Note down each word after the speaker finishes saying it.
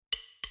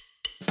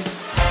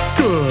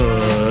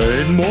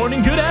Good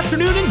morning, good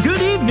afternoon, and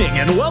good evening,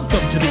 and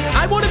welcome to the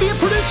I Want to Be a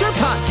Producer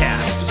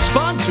podcast,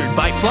 sponsored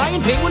by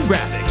Flying Penguin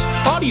Graphics,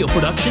 audio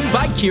production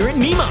by Kieran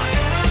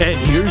Niemont. And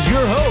here's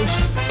your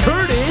host,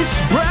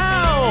 Curtis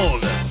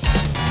Brown.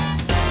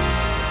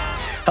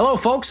 Hello,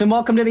 folks, and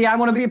welcome to the I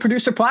Want to Be a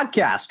Producer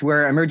podcast,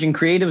 where emerging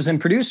creatives and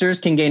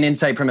producers can gain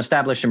insight from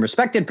established and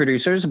respected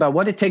producers about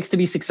what it takes to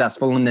be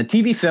successful in the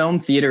TV, film,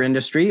 theater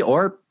industry,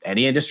 or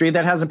any industry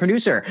that has a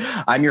producer.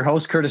 I'm your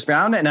host, Curtis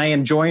Brown, and I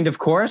am joined, of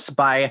course,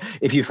 by,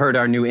 if you've heard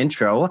our new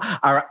intro,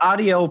 our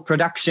audio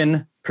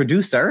production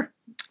producer.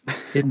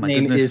 His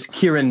name is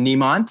Kieran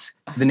Niemont.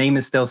 The name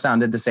is still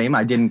sounded the same.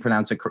 I didn't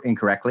pronounce it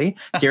incorrectly.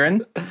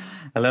 Kieran?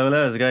 Hello,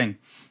 how's it going?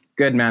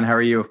 Good, man. How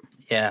are you?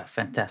 Yeah,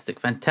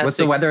 fantastic. What's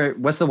the weather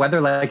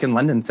like in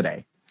London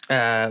today?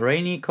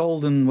 Rainy,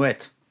 cold, and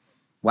wet.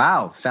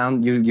 Wow,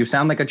 you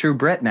sound like a true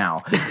Brit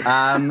now.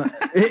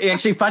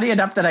 Actually, funny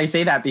enough that I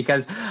say that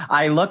because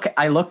I looked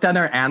at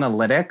our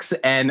analytics,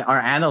 and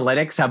our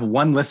analytics have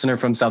one listener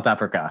from South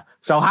Africa.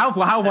 So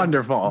how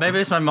wonderful! Maybe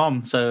it's my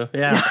mom. So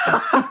yeah.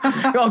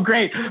 Oh,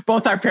 great!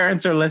 Both our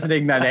parents are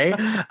listening then,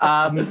 eh?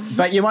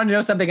 But you want to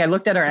know something? I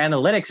looked at our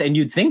analytics, and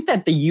you'd think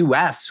that the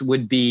U.S.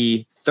 would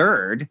be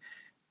third.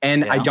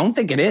 And yeah. I don't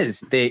think it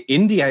is.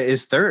 India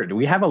is third.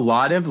 We have a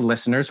lot of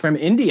listeners from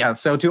India.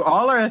 So to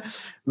all our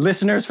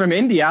listeners from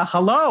India,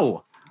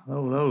 hello.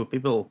 Hello,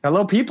 people.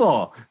 Hello,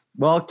 people.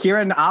 Well,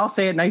 Kieran, I'll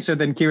say it nicer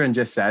than Kieran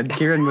just said.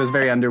 Kieran was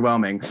very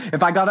underwhelming.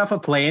 If I got off a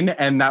plane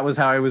and that was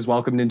how I was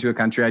welcomed into a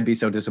country, I'd be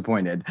so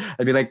disappointed.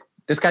 I'd be like,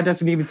 this guy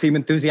doesn't even seem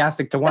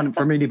enthusiastic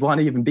for me to want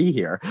to even be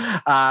here.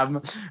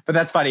 But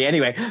that's funny.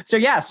 Anyway,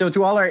 so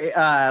to all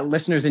our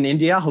listeners in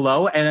India,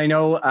 hello. And I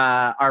know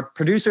our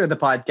producer of the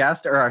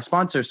podcast, or our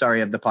sponsor,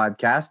 of the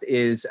podcast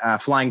is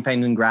Flying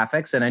Penguin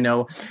Graphics. And I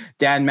know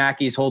Dan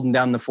Mackey's holding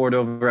down the fort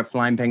over at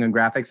Flying Penguin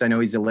Graphics. I know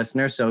he's a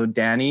listener. So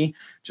Danny,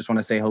 just want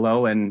to say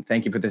hello and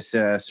thank you for this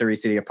Surrey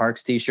City of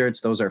Parks t-shirts.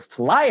 Those are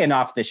flying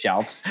off the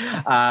shelves.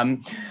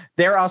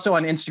 They're also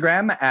on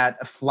Instagram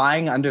at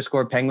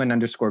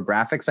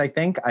flying_penguin_graphics, I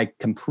think. I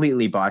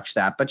completely botched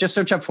that, but just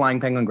search up Flying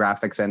Penguin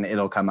Graphics and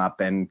it'll come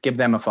up, and give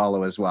them a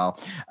follow as well.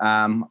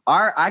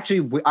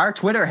 Our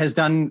Twitter has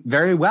done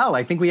very well.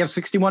 I think we have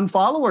 61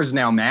 followers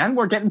now, man.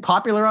 We're getting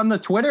popular on the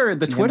Twitter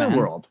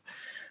world.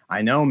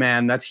 I know,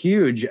 man. That's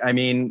huge. I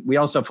mean, we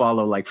also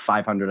follow like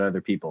 500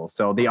 other people,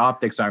 so the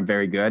optics aren't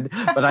very good,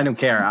 but I don't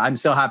care. I'm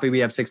so happy we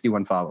have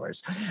 61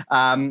 followers.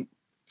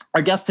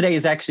 Our guest today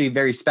is actually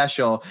very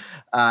special.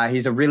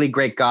 He's a really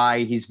great guy.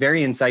 He's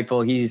very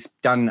insightful. He's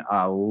done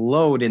a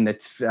load in the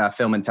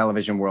film and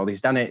television world. He's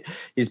done it.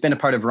 He's been a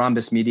part of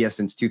Rhombus Media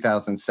since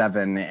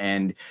 2007,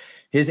 and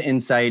his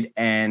insight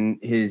and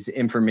his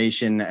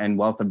information and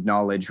wealth of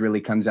knowledge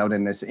really comes out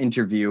in this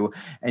interview.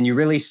 And you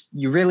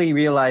really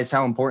realize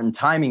how important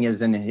timing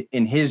is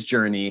in his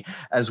journey,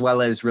 as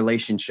well as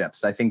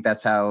relationships. I think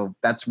that's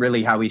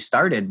really how he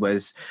started,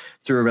 was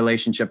through a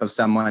relationship of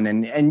someone.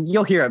 And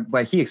you'll hear it,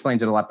 but he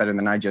explains it a lot better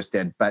than I just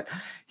did. But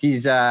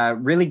he's a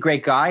really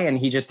great guy. And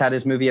he just had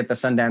his movie at the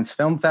Sundance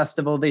Film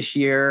Festival this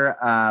year,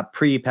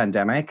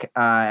 pre-pandemic.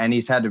 And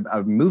he's had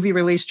a movie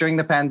release during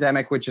the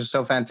pandemic, which is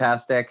so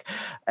fantastic.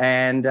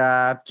 And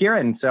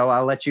Kieran, so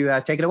I'll let you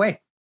take it away.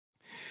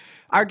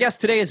 Our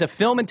guest today is a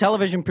film and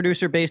television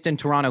producer based in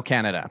Toronto,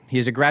 Canada. He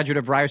is a graduate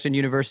of Ryerson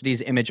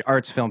University's Image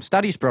Arts Film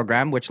Studies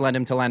program, which led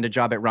him to land a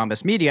job at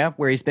Rhombus Media,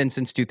 where he's been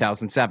since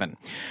 2007.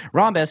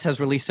 Rhombus has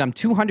released some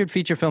 200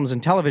 feature films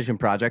and television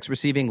projects,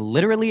 receiving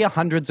literally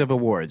hundreds of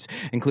awards,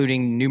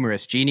 including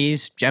numerous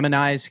Genies,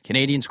 Geminis,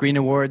 Canadian Screen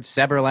Awards,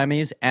 several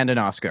Emmys, and an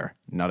Oscar.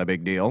 Not a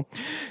big deal.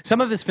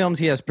 Some of his films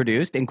he has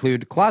produced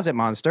include Closet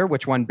Monster,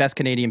 which won Best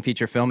Canadian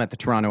Feature Film at the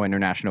Toronto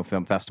International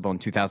Film Festival in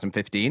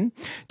 2015,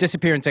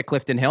 Disappearance at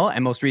Clifton Hill,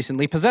 and most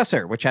recently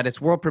Possessor, which had its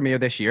world premiere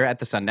this year at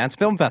the Sundance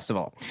Film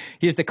Festival.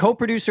 He is the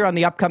co-producer on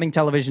the upcoming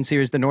television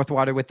series The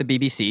Northwater with the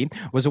BBC,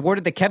 was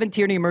awarded the Kevin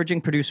Tierney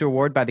Emerging Producer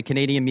Award by the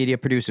Canadian Media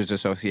Producers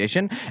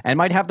Association, and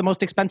might have the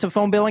most expensive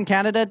phone bill in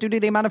Canada due to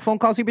the amount of phone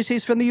calls he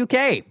receives from the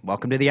UK.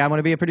 Welcome to the I Want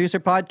to Be a Producer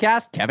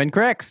podcast, Kevin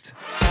Krixt.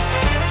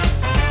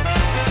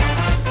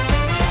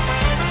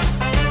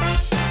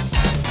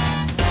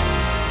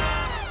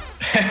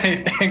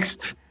 Hey, thanks.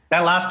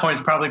 That last point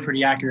is probably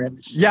pretty accurate.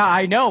 Yeah,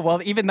 I know. Well,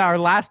 even our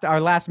last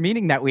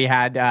meeting that we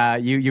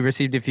had, you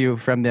received a few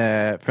from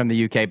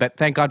the UK, but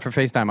thank God for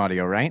FaceTime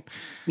audio, right?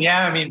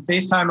 Yeah, I mean,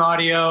 FaceTime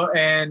audio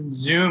and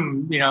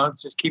Zoom,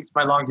 just keeps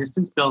my long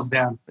distance bills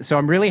down. So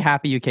I'm really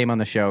happy you came on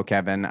the show,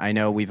 Kevin. I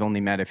know we've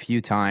only met a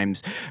few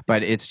times,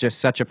 but it's just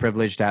such a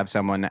privilege to have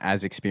someone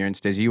as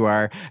experienced as you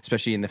are,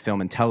 especially in the film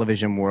and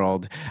television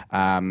world,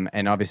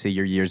 and obviously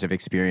your years of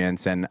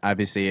experience. And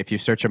obviously, if you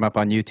search him up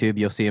on YouTube,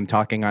 you'll see him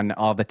talking on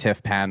all the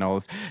TIFF panels,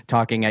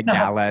 talking at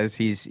galas.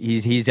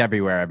 He's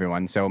everywhere,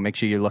 everyone. So make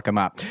sure you look him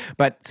up.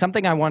 But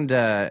something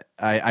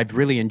I've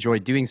really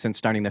enjoyed doing since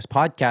starting this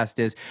podcast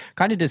is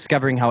kind of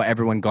discovering how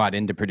everyone got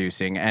into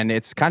producing. And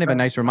it's kind of a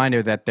nice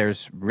reminder that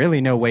there's really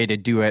no way to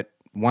do it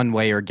one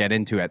way or get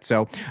into it.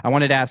 So I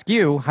wanted to ask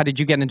you, how did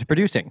you get into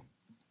producing?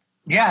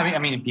 Yeah, I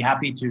mean, I'd be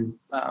happy to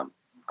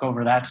go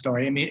over that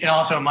story. I mean, and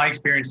also in my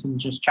experience and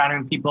just chatting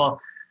with people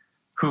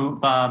who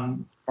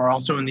are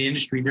also in the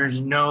industry,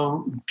 there's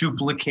no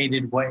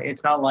duplicated way.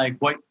 It's not like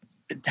what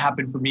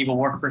happened for me will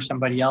work for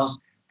somebody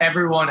else.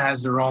 Everyone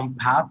has their own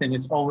path, and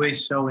it's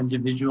always so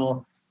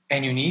individual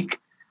and unique.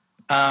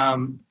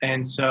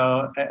 And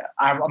so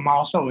I'm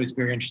also always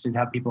very interested in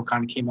how people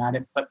kind of came at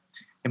it. But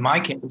in my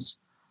case,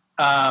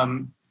 I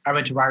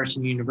went to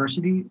Ryerson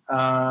University,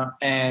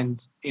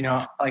 and, you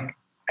know, like,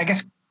 I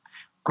guess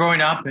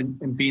growing up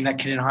and being that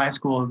kid in high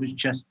school, I was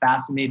just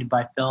fascinated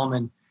by film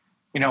and,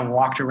 you know,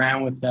 walked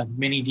around with a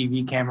mini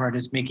DV camera,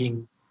 just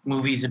making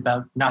movies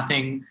about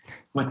nothing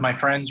with my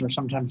friends, or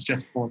sometimes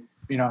just for,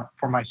 you know,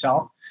 for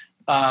myself.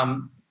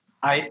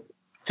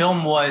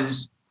 Film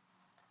was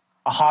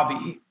a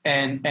hobby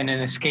and an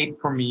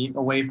escape for me,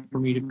 a way for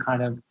me to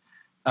kind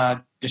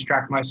of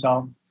distract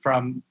myself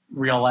from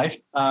real life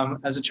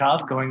as a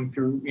child, going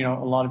through, you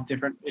know, a lot of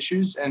different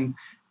issues. And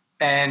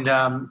then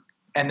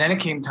it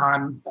came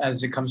time,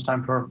 as it comes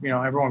time for, you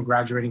know, everyone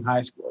graduating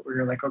high school, where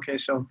you're like, okay,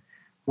 so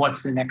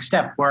what's the next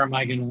step? Where am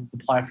I going to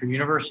apply for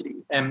university?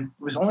 And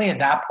it was only at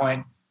that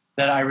point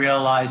that I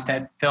realized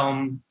that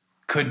film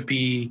could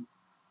be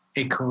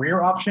a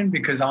career option,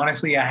 because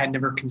honestly, I had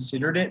never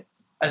considered it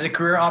as a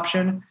career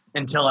option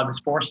until I was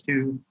forced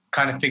to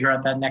kind of figure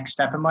out that next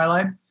step in my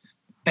life.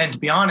 And to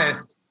be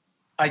honest,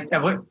 I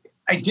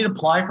did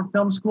apply for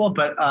film school,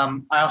 but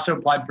I also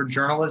applied for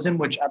journalism,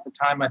 which at the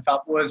time I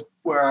felt was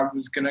where I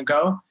was going to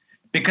go,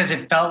 because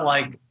it felt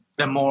like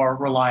the more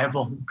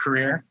reliable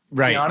career.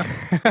 Right. To be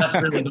honest. That's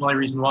really the only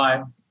reason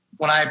why.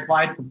 When I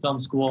applied for film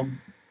school,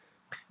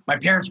 my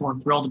parents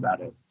weren't thrilled about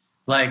it.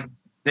 Like,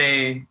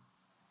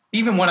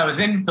 even when I was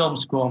in film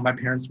school, my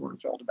parents weren't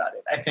thrilled about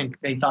it. I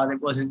think they thought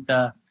it wasn't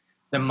the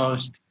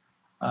most,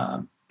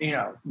 you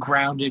know,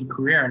 grounded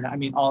career. And I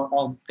mean,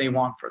 all they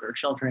want for their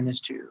children is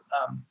to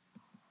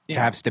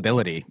have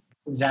stability.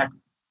 Exactly.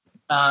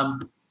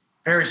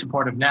 Very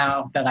supportive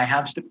now that I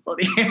have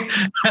stability.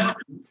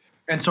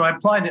 And so I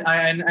applied,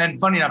 and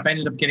funny enough, I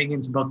ended up getting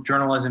into both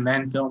journalism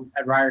and film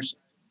at Ryerson,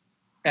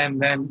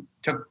 and then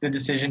took the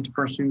decision to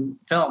pursue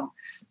film.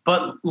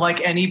 But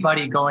like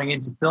anybody going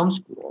into film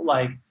school,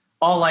 like,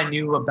 all I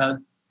knew about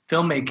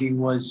filmmaking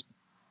was,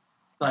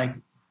 like,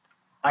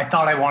 I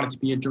thought I wanted to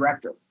be a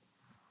director.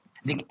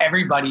 I think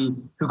everybody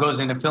who goes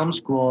into film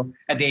school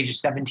at the age of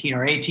 17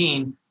 or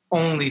 18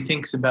 only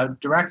thinks about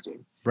directing.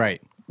 Right.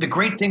 The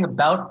great thing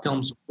about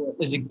film school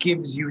is it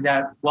gives you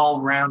that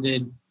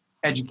well-rounded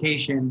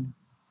education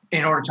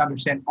in order to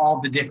understand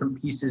all the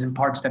different pieces and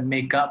parts that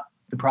make up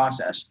the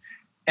process.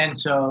 And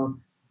so,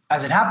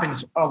 as it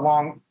happens,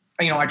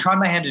 I tried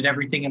my hand at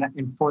everything,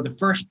 and for the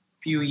first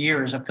few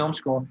years of film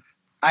school,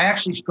 I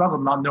actually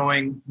struggled not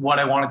knowing what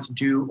I wanted to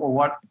do, or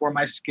what where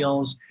my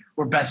skills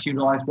were best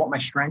utilized, what my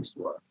strengths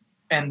were.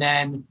 And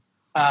then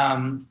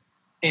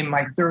in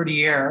my third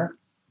year,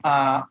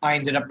 I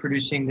ended up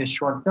producing this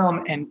short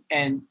film,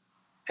 and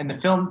the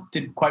film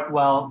did quite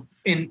well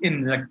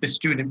in like the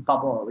student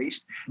bubble, at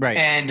least. Right.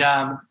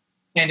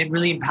 And it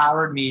really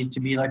empowered me to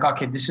be like,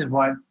 okay, this is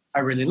what I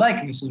really like,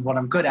 and this is what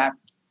I'm good at.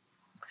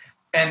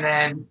 And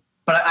then,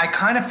 but I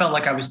kind of felt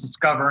like I was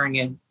discovering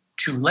it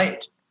too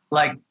late.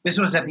 Like, this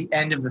was at the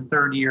end of the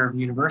third year of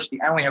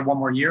university. I only had one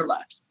more year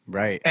left.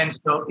 Right. And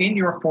so in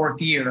your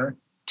fourth year,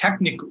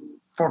 technically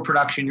for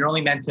production, you're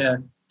only meant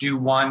to do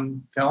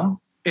one film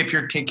if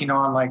you're taking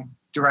on like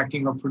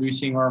directing or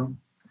producing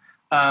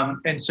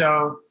and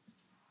so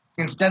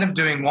instead of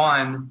doing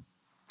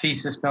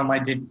thesis film, I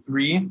did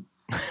 3.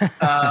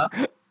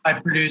 I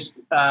produced,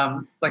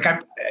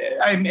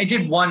 I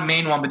did one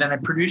main one, but then I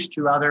produced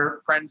 2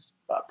 other friends'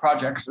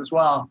 projects as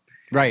well.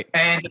 Right.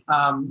 And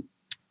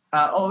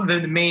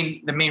the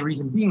main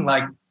reason being,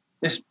 like,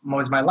 this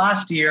was my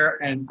last year,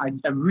 and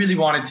I really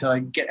wanted to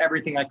like get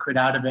everything I could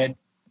out of it.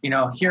 You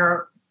know,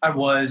 here I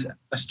was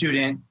a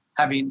student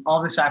having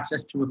all this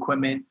access to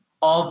equipment,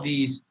 all of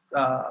these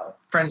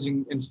friends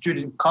and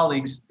student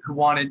colleagues who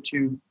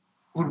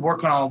would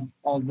work on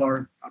all of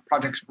our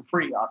projects for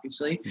free,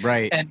 obviously.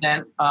 Right. And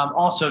then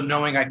also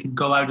knowing I could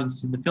go out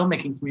into the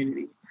filmmaking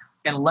community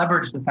and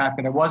leverage the fact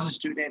that I was a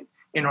student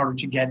in order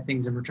to get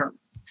things in return,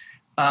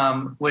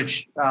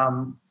 which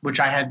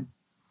I had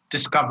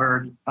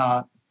discovered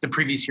the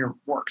previous year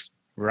works.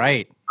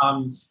 Right.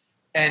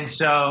 And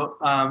so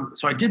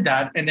I did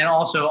that. And then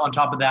also on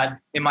top of that,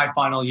 in my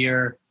final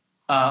year,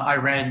 I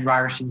ran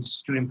Ryerson's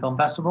Student Film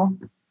Festival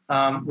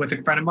with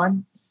a friend of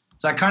mine.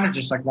 So I kind of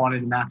just like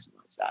wanted to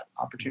maximize that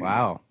opportunity.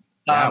 Wow.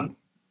 Yeah.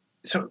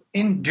 So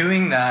in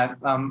doing that,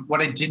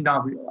 what I did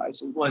not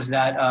realize was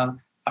that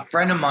a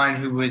friend of mine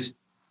who was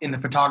in the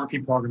photography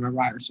program at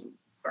Ryerson,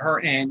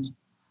 her aunt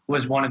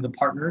was one of the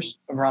partners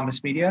of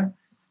Rhombus Media.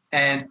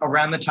 And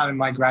around the time of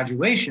my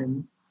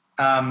graduation,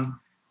 the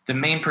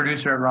main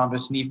producer at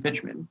Rhombus, Neve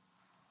Fitchman,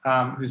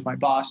 who's my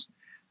boss,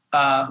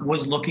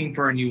 was looking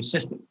for a new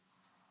assistant.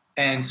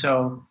 And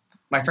so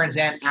my friend's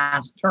aunt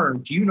asked her,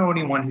 do you know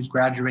anyone who's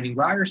graduating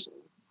Ryerson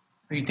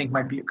who you think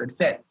might be a good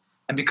fit?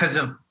 And because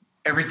of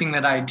everything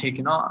that I had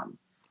taken on,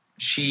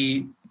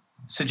 she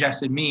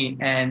suggested me.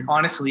 And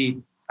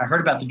honestly, I heard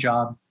about the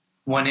job,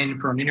 went in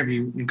for an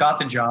interview, and got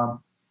the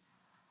job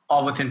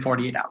all within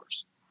 48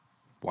 hours.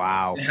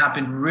 Wow. It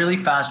happened really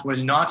fast,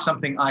 was not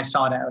something I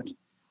sought out,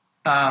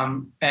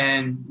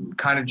 and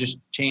kind of just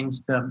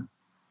changed the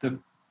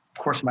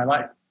course of my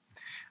life.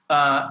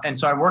 And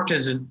so I worked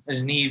as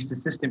Neve's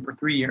assistant for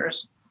 3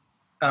 years.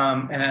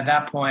 And at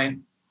that point,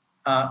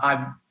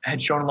 I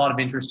had shown a lot of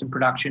interest in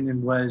production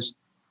and was,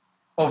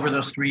 over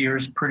those 3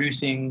 years,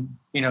 producing,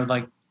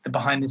 like the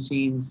behind the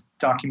scenes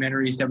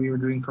documentaries that we were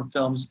doing for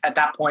films. At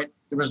that point,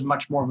 there was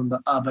much more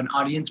of an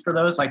audience for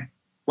those. Like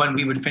when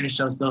we would finish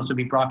those would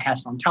be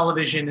broadcast on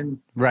television, and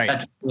Right. that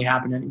doesn't really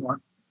happen anymore.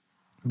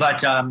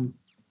 But,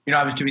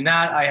 I was doing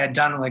that. I had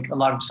done like a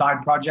lot of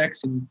side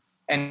projects and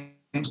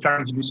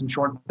starting to do some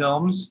short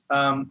films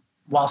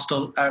while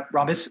still at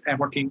Rhombus and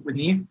working with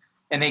Neve.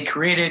 And they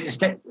created,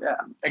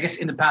 I guess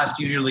in the past,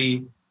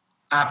 usually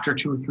after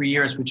 2 or 3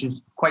 years, which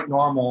is quite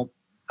normal,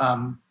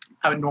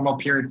 a normal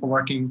period for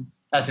working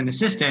as an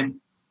assistant.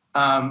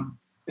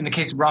 In the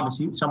case of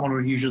Rhombus, someone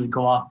would usually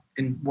go off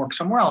and work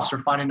somewhere else or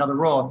find another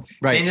role.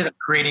 Right. They ended up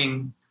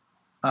creating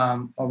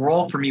a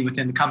role for me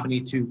within the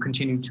company to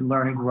continue to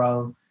learn and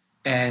grow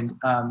and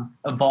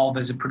evolve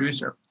as a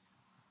producer.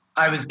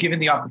 I was given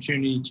the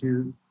opportunity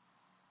to,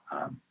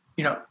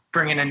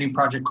 bring in a new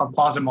project called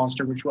Plaza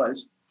Monster, which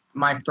was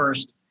my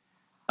first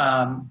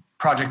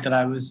project that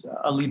I was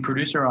a lead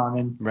producer on,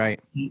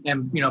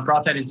 and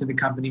brought that into the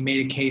company,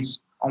 made a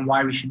case on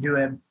why we should do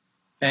it,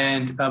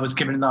 and was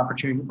given the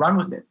opportunity to run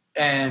with it,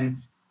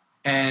 and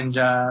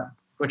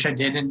which I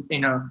did, and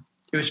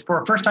it was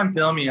for a first time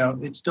film.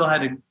 It still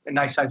had a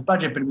nice sized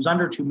budget, but it was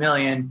under $2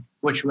 million,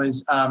 which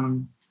was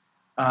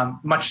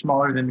much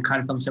smaller than the kind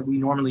of films that we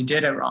normally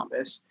did at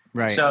Rhombus.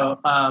 Right. So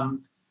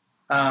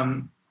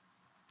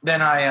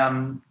then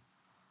I,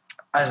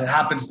 as it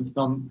happens, the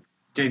film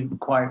did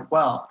quite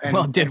well.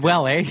 And Did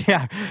well, eh?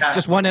 Yeah.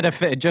 Just won at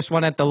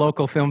the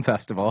local film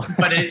festival.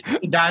 But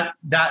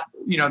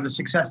the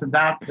success of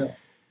that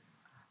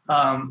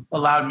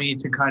allowed me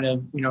to kind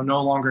of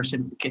no longer sit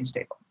at the kids'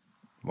 table.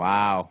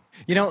 Wow.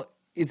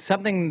 It's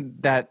something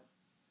that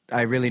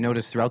I really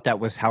noticed throughout that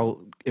was how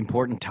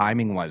important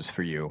timing was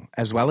for you,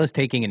 as well as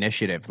taking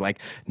initiative, like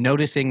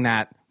noticing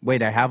that,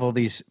 wait, I have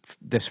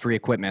this free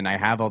equipment, I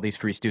have all these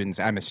free students,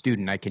 I'm a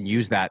student, I can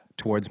use that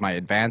towards my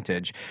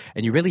advantage.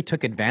 And you really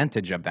took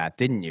advantage of that,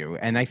 didn't you?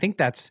 And I think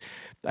that's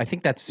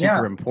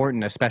super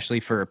important, especially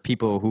for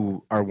people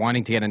who are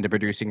wanting to get into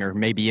producing or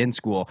maybe in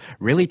school.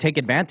 Really take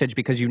advantage,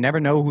 because you never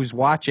know who's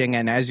watching.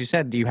 And as you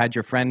said, you had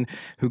your friend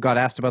who got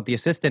asked about the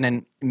assistant,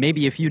 and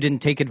maybe if you didn't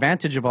take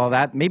advantage of all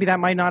that, maybe that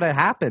might not have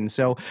happened.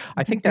 So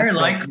I think that's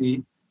very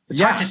likely. It's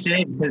hard to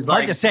say because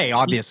hard to say,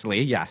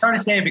 obviously, yes. It's hard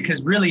to say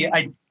because really,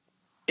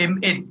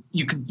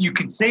 you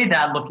could say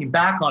that looking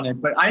back on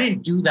it, but I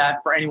didn't do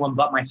that for anyone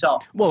but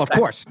myself. Well, of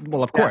course.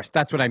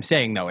 That's what I'm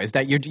saying, though, is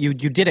that you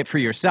did it for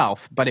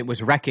yourself, but it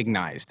was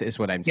recognized, is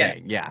what I'm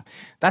saying. Yeah.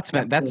 That's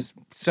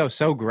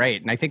so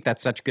great. And I think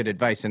that's such good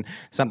advice. And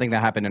something that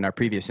happened in our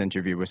previous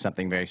interview was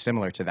something very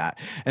similar to that.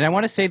 And I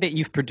want to say that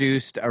you've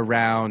produced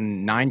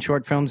around 9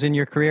 short films in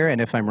your career. And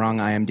if I'm wrong,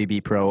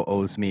 IMDb Pro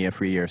owes me a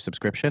free year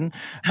subscription.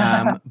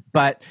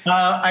 But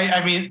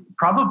I mean,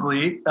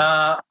 probably.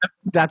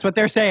 That's what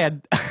they're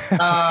saying.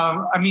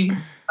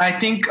 I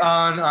think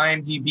on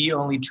IMDb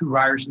only 2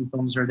 Ryerson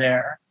films are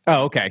there.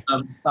 Oh, okay.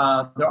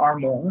 There are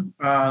more.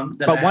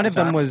 But one of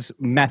them was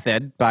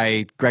Method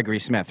by Gregory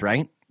Smith,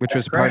 right? Which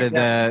was part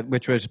of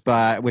which was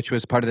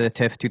part of the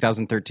TIFF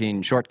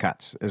 2013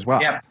 shortcuts as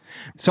well. Yeah.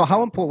 So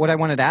what I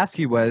wanted to ask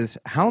you was,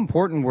 how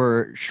important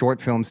were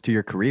short films to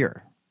your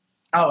career?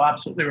 Oh,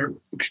 absolutely. They were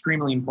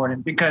extremely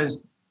important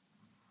because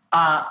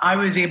I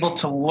was able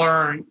to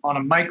learn on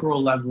a micro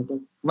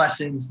level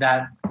lessons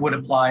that would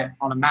apply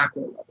on a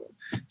macro level.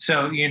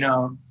 So,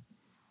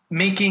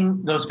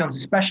 making those films,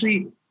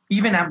 especially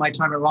even at my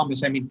time at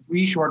Rhombus,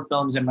 3 short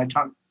films in my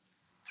time,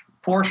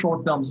 4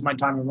 short films in my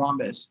time at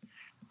Rhombus,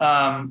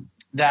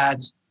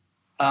 that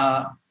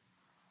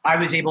I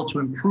was able to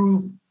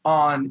improve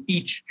on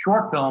each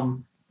short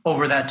film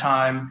over that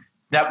time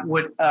that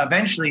would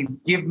eventually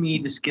give me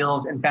the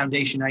skills and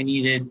foundation I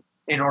needed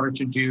in order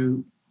to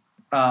do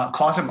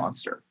Closet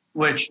Monster,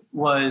 which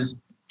was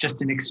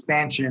just an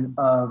expansion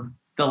of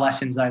the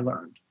lessons I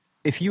learned.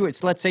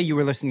 Let's say you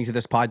were listening to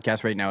this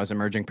podcast right now as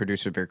emerging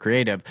producer of Your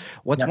Creative,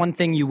 what's one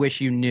thing you wish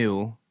you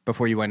knew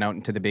before you went out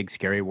into the big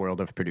scary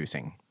world of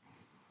producing?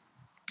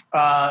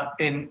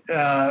 In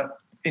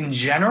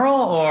general,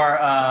 or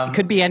it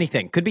could be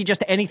anything. Could be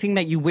just anything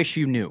that you wish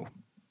you knew.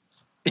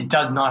 It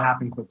does not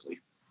happen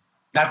quickly.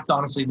 That's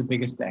honestly the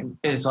biggest thing.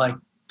 Is like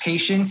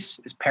patience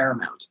is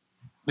paramount,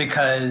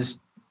 because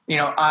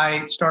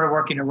I started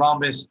working at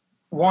Rhombus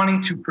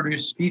wanting to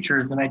produce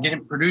features, and I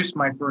didn't produce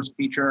my first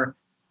feature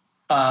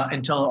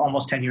until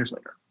almost 10 years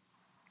later.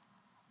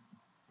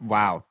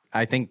 Wow.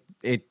 I think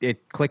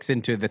it clicks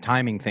into the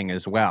timing thing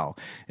as well,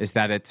 is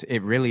that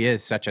it really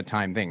is such a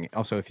time thing.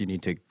 Also, if you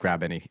need to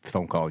grab any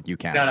phone call, you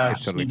can. No,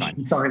 it's totally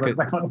fine. Sorry about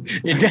my phone.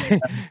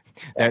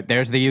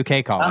 There's the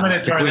UK call. I'm going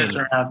to turn this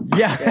around.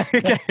 Yeah.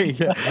 Okay.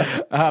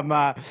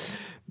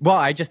 Well,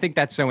 I just think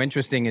that's so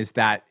interesting is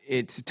that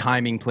its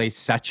timing plays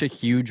such a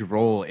huge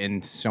role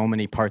in so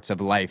many parts of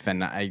life.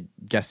 And I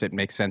guess it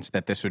makes sense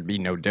that this would be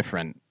no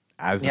different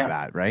as of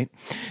that, right?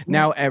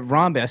 Now, at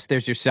Rhombus,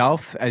 there's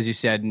yourself, as you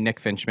said,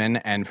 Nick Finchman,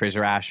 and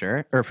Fraser Ash,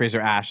 sorry.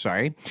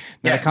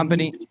 Now, the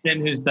company... Nick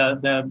Finchman, who's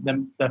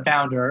the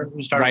founder,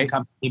 who started the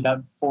company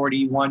about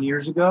 41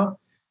 years ago.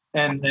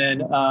 And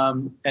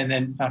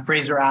then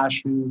Fraser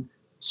Ash, who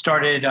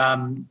started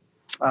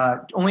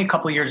only a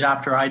couple of years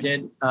after I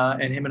did,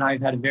 and him and I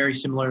have had a very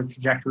similar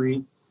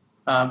trajectory.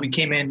 We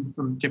came in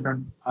from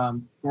different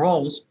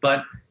roles,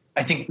 but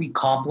I think we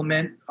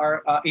complement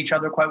each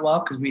other quite well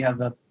because we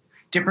have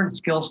different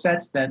skill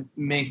sets that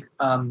make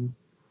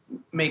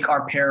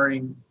our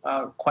pairing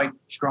quite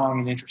strong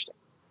and interesting.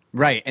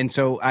 Right. And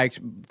so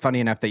funny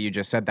enough that you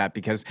just said that,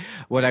 because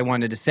what I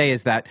wanted to say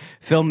is that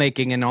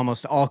filmmaking and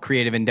almost all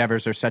creative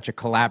endeavors are such a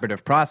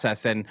collaborative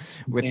process. And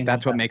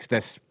that's what makes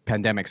this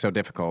pandemic so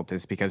difficult,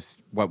 is because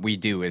what we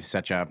do is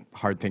such a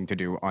hard thing to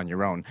do on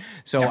your own.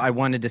 So I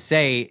wanted to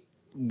say,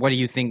 what do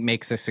you think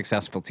makes a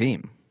successful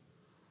team?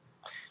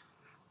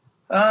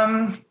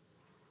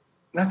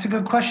 That's a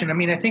good question. I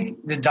mean, I think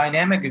the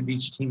dynamic of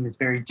each team is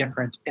very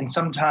different. And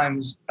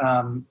sometimes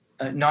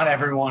not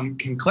everyone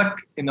can click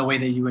in the way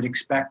that you would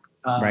expect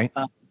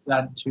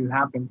that to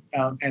happen.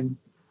 And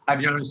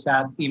I've noticed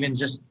that even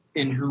just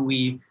in who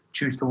we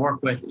choose to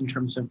work with in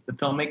terms of the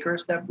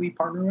filmmakers that we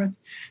partner with.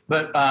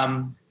 But,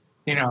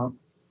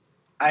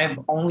 I've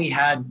only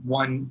had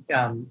one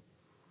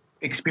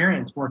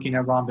experience working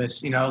at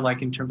Rhombus,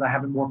 like in terms, I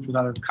haven't worked with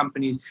other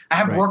companies. I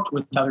have worked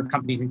with other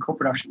companies in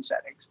co-production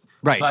settings.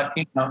 Right. But,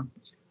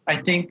 I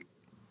think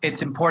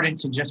it's important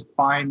to just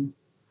find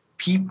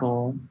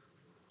people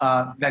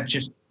that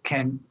just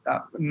can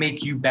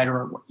make you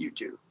better at what you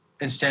do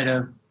instead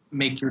of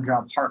make your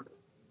job harder.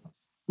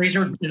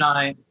 Fraser and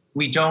I,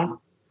 we don't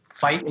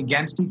fight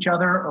against each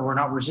other, or we're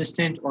not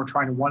resistant or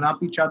trying to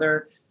one-up each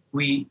other.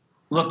 We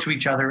look to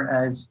each other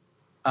as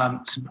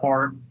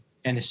support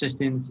and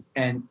assistance,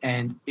 and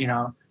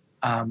we're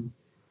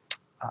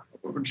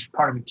just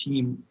part of a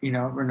team.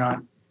 We're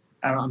not.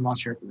 I'm not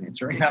sure if I'm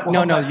answering that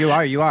well. No,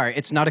 you are.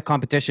 It's not a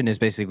competition, is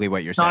basically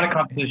what you're saying. Not a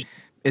competition.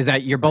 Is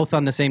that you're both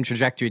on the same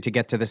trajectory to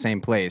get to the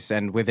same place,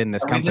 and within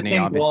this company,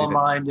 obviously. Goal in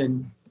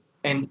mind,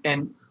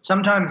 and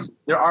sometimes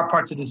there are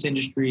parts of this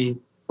industry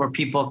where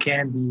people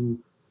can be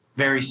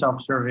very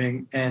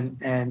self-serving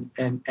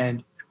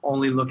and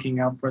only looking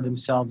out for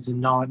themselves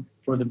and not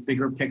for the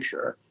bigger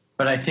picture.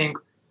 But I think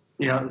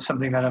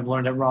something that I've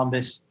learned at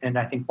Rhombus, and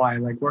I think why I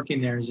like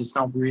working there, is it's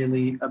not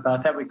really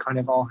about that. We kind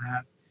of all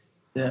have.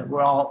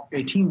 We're all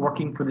a team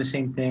working for the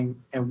same thing,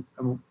 and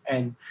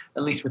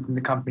at least within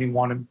the company,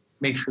 want to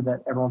make sure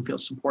that everyone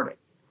feels supported.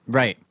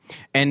 Right.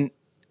 And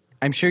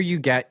I'm sure your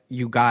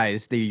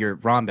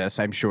Rhombus,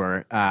 I'm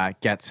sure,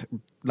 gets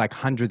like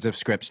hundreds of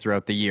scripts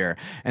throughout the year.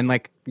 And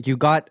like you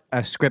got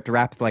a script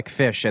wrapped like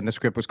fish, and the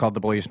script was called The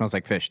Boy Who Smells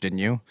Like Fish, didn't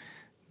you?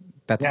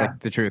 That's like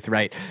the truth,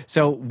 right?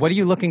 So what are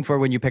you looking for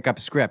when you pick up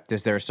a script?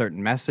 Is there a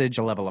certain message,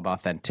 a level of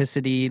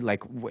authenticity?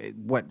 Like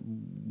what's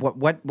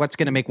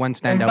going to make one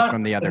stand out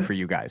from the other for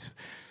you guys?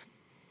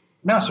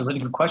 No, it's a really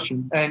good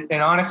question. And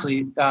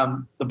honestly,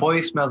 The Boy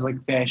Who Smells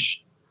Like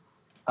Fish,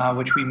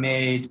 which we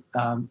made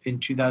in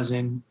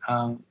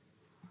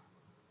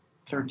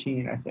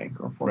 2013, I think,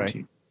 or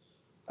 14.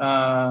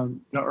 No,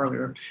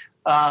 earlier.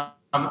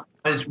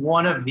 Is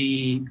one of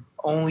the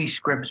only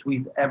scripts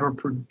we've ever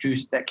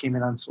produced that came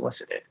in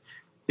unsolicited.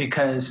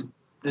 Because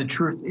the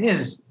truth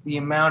is, the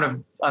amount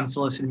of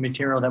unsolicited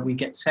material that we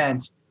get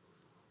sent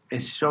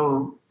is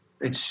so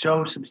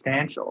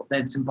substantial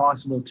that it's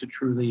impossible to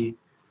truly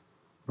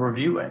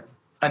review it.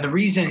 And the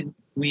reason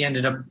we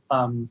ended up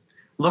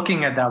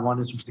looking at that one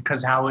is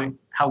because how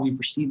we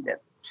perceived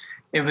it.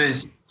 It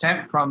was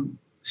sent from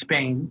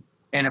Spain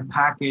in a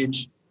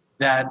package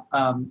that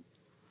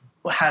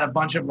had a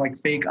bunch of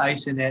like fake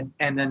ice in it,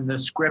 and then the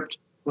script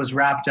was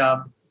wrapped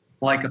up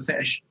like a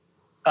fish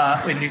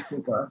in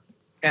newspaper.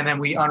 And then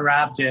we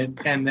unwrapped it,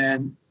 and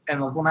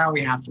like, well, now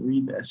we have to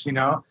read this,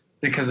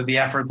 because of the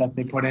effort that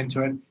they put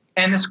into it.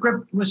 And the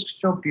script was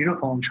so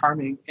beautiful and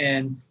charming,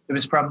 and it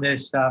was from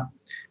this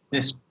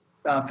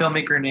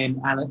filmmaker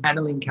named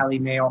Annalene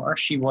Kelly-Mayor.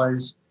 She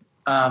was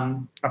a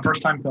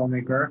first-time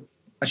filmmaker.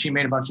 She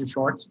made a bunch of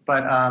shorts,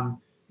 but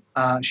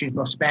she's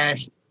both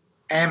Spanish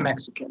and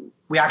Mexican.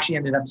 We actually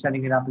ended up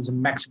setting it up as a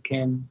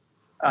Mexican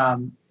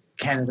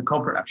Canada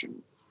co-production.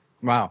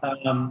 Wow.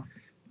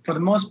 For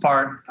the most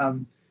part,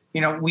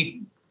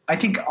 I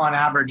think on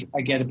average I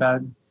get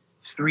about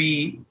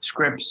 3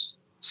 scripts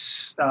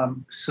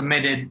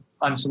submitted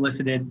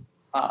unsolicited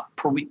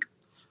per week.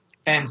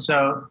 And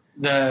so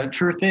the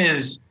truth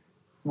is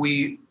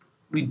we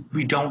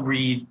don't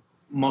read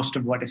most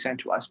of what is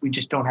sent to us. We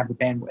just don't have the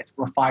bandwidth.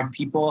 We're 5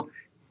 people,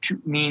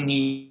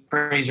 me,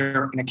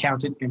 Fraser, an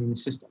accountant, and an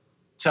assistant.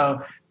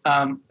 So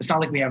it's not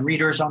like we have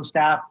readers on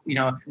staff. We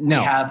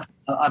have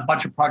a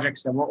bunch of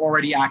projects that we're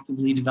already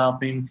actively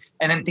developing,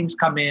 and then things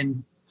come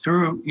in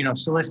through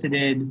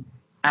solicited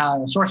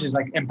sources.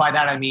 And by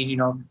that I mean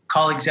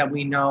colleagues that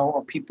we know,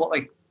 or people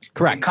like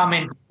Correct. They come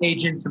in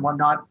agents and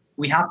whatnot.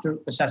 We have to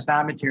assess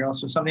that material.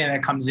 So something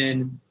that comes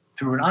in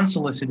through an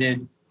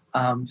unsolicited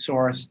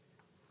source,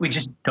 we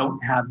just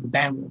don't have the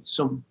bandwidth.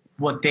 So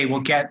what they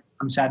will get,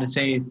 I'm sad to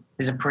say,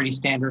 is a pretty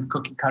standard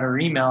cookie cutter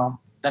email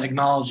that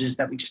acknowledges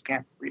that we just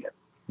can't read it.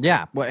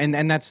 Yeah, well,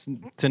 and that's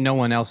to no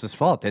one else's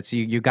fault. It's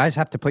you guys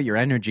have to put your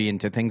energy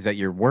into things that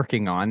you're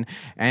working on,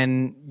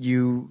 and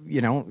you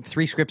know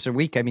 3 scripts a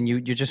week. I mean,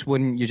 you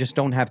just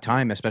don't have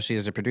time, especially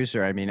as a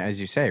producer. I mean, as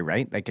you say,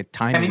 right? Like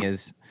timing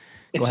is.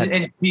 Go ahead.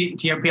 And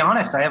to be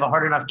honest, I have a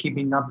hard enough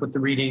keeping up with the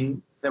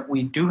reading that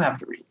we do have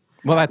to read.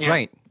 Well, that's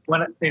right.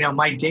 When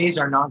my days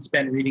are not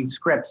spent reading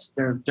scripts;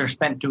 they're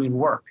spent doing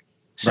work.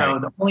 So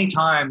Right. the only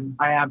time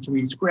I have to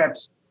read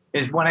scripts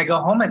is when I go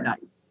home at night.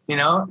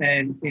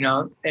 And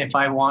if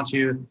I want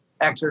to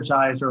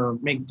exercise or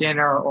make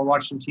dinner or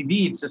watch some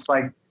TV, it's just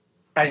like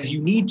as you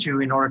need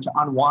to in order to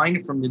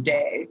unwind from the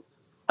day.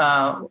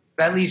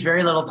 That leaves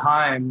very little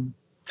time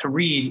to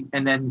read,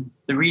 and then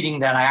the reading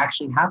that I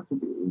actually have to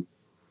do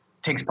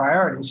takes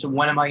priority. So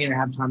when am I going to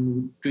have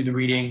time to do the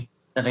reading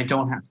that I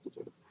don't have to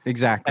do?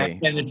 Exactly.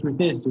 And the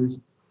truth is, there's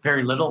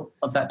very little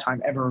of that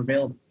time ever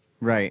available.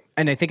 Right.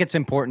 And I think it's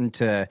important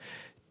to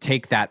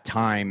take that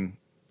time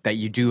that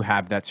you do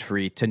have that's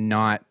free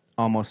to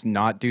almost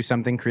not do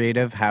something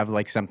creative, have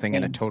like something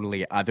in a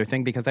totally other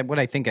thing, because what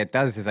I think it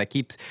does is I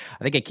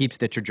think it keeps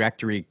the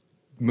trajectory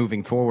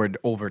moving forward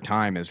over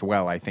time as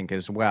well, I think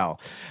as well.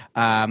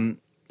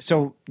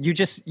 So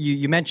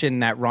you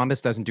mentioned that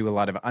Rhombus doesn't do a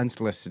lot of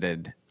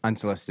unsolicited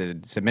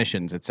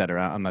submissions, et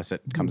cetera, unless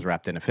it comes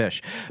wrapped in a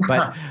fish.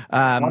 But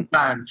One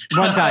time.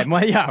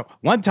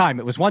 one time.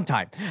 It was one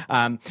time.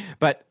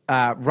 But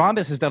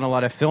Rhombus has done a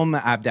lot of film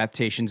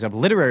adaptations of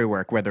literary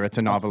work, whether it's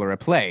a novel or a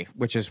play,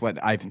 which is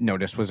what I've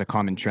noticed was a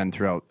common trend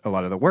throughout a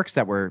lot of the works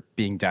that were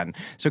being done.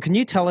 So can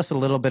you tell us a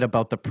little bit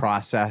about the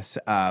process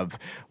of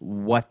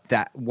what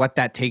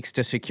that takes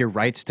to secure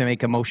rights to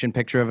make a motion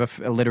picture of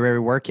a literary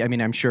work? I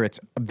mean, I'm sure it's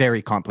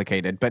very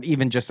complicated, but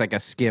even just like a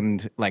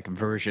skimmed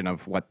version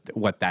of what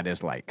that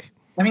is like.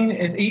 I mean,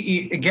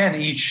 again,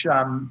 in each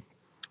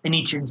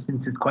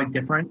instance, it's quite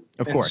different.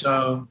 Of course.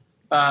 So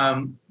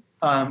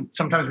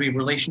sometimes we have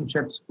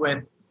relationships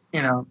with,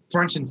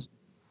 for instance,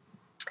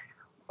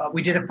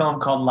 we did a film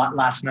called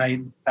Last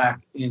Night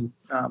back in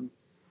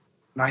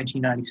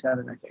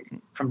 1997, I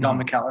think, from Don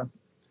McKellar.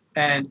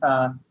 And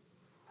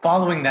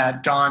following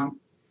that, Don,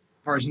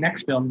 for his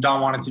next film,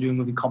 Don wanted to do a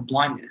movie called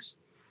Blindness.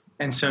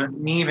 And so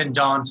Neve and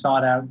Don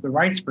sought out the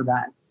rights for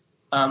that,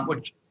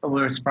 which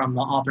was from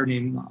the author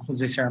named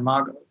Jose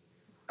Saramago.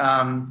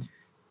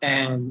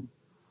 And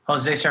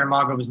Jose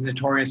Saramago was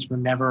notorious for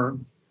never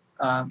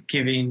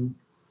optioning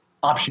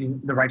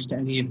the rights to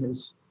any of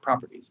his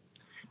properties.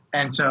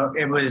 And so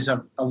it was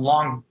a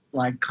long,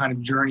 kind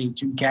of journey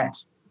to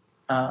get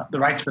the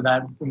rights for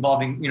that,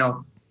 involving,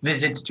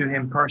 visits to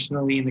him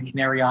personally in the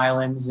Canary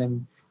Islands.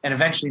 And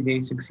eventually they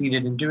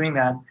succeeded in doing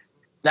that.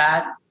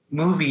 That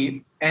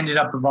movie ended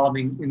up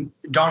evolving.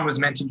 Don was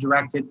meant to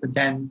direct it, but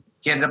then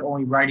he ended up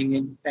only writing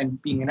it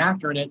and being an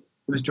actor in it.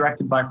 It was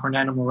directed by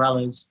Fernando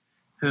Meirelles,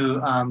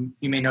 who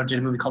you may know did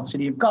a movie called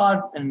City of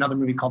God and another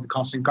movie called The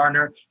Constant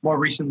Gardener. More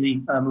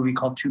recently, a movie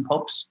called Two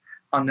Popes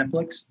on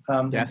Netflix.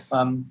 Yes.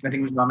 I think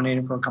it was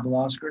nominated for a couple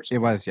of Oscars. It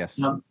was, yes.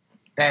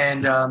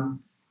 And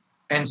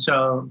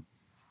so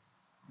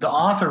the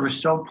author was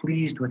so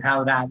pleased with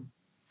how that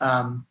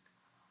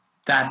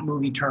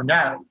movie turned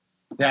out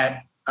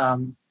that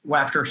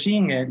after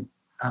seeing it,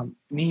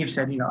 Neve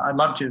said, I'd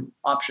love to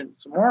option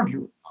some more of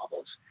your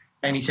novels.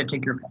 And he said,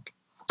 take your pick.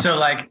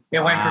 So it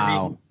went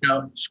from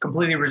being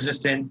completely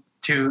resistant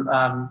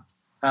to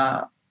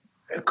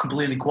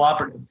completely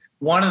cooperative.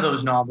 One of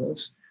those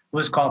novels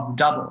was called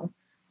Double,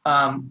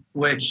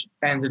 which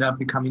ended up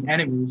becoming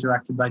Enemies,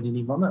 directed by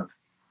Denis Villeneuve.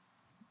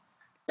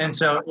 And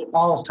so it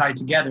all is tied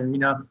together.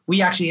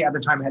 We actually at the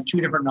time had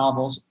 2 different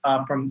novels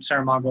from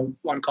Saramago,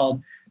 one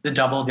called The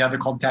Double, the other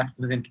called Death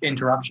with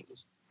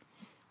Interruptions.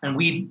 And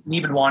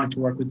Neve had wanted to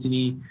work with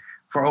Denis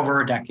for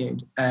over a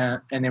decade,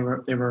 and they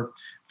were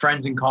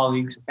friends and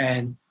colleagues.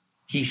 And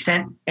Denis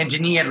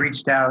had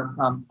reached out,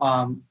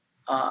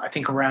 I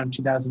think around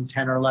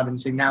 2010 or 11,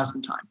 saying now's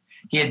the time.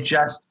 He had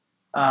just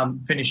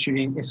finished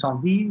shooting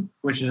Incendie,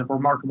 which is a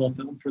remarkable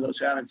film for those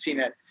who haven't seen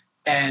it.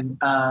 And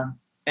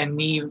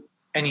he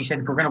said,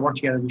 if we're going to work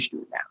together, we should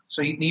do it now.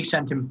 So Neve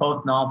sent him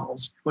both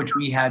novels, which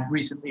we had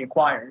recently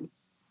acquired,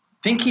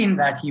 thinking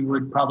that he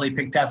would probably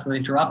pick Death with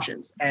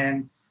Interruptions.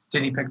 And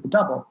Denis picked The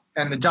Double.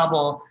 And The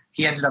Double,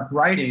 he ended up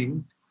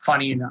writing,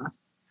 funny enough.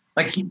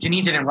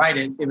 Denis didn't write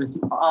it. It was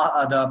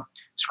the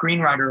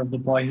screenwriter of The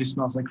Boy Who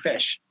Smells Like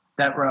Fish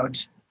that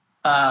wrote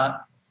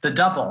The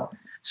Double.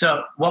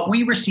 So what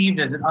we received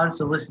as an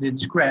unsolicited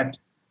script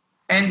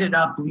ended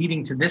up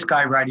leading to this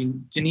guy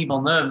writing Denis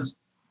Villeneuve's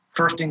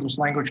first English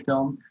language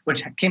film,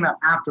 which came out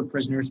after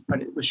Prisoners,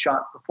 but it was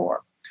shot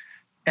before.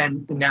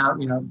 And now,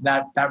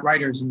 that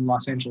writer's in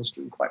Los Angeles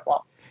doing quite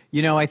well.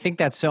 I think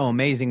that's so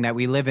amazing that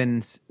we live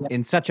in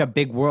such a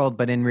big world,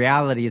 but in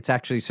reality, it's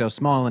actually so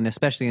small. And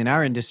especially in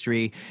our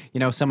industry,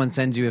 someone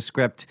sends you a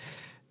script,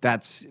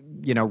 that's,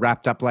 you know,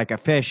 wrapped up like a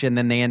fish, and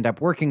then they end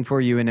up working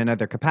for you in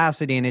another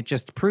capacity. And it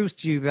just proves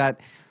to you that,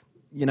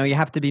 you know, you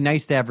have to be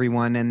nice to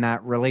everyone and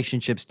that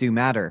relationships do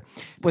matter.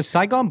 Was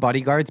Saigon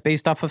Bodyguards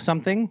based off of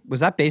something? Was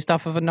that based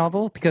off of a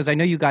novel? Because I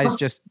know you guys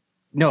just...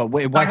 No, it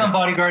wasn't. Saigon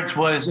Bodyguards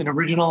was an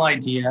original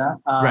idea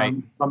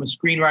from a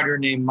screenwriter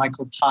named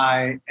Michael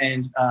Tai,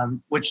 and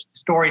which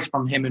stories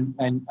from him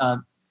and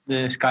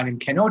this guy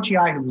named Ken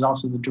Ochiai, who was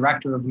also the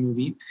director of the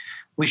movie.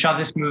 We shot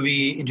this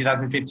movie in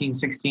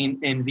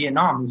 2015-16 in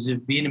Vietnam. It was a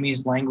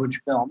Vietnamese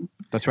language film.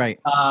 That's right.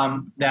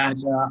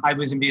 That I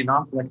was in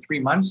Vietnam for like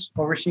 3 months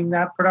overseeing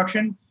that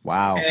production.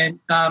 Wow. And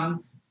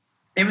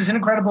it was an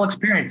incredible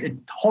experience.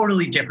 It's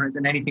totally different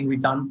than anything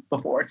we've done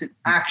before. It's an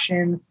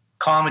action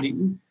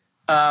comedy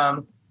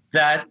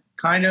that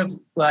kind of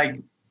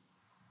like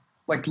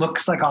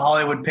looks like a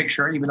Hollywood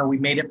picture, even though we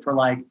made it for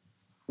like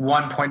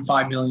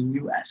 1.5 million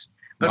US.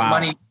 But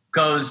money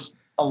goes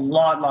a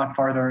lot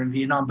farther in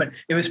Vietnam. But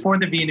it was for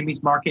the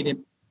Vietnamese market.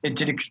 It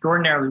did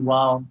extraordinarily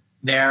well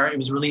there. It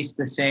was released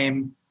the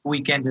same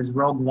weekend as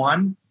Rogue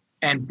One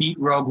and beat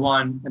Rogue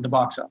One at the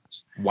box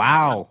office.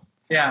 Wow.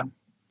 Yeah.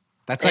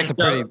 That's like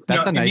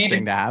that's a nice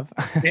thing to have.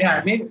 Yeah,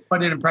 it made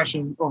quite an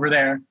impression over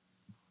there.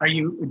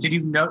 Did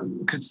you know,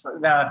 because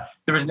there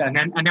was an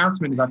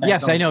announcement about that?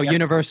 Yes, I know.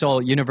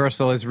 Universal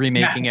is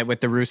remaking it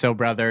with the Russo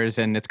brothers,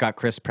 and it's got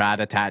Chris Pratt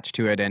attached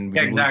to it and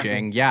Wu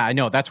Jing. Yeah, I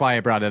know. That's why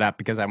I brought it up,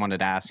 because I wanted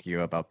to ask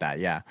you about that.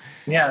 Yeah.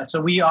 Yeah. So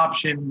we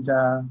optioned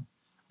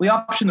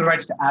the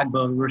rights to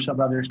Agbo, the Russo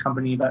brothers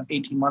company, about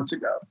 18 months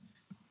ago.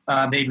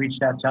 They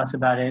reached out to us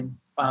about it,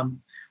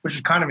 which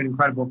is kind of an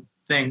incredible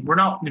thing. We're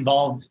not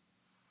involved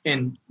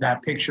in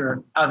that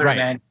picture other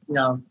than, you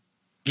know,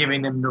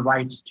 giving them the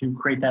rights to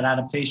create that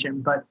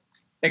adaptation, but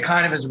it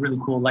kind of is a really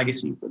cool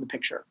legacy for the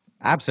picture.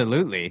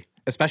 Absolutely.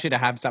 Especially to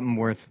have something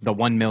worth the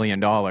 $1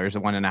 million or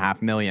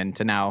 $1.5 million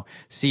to now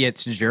see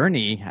its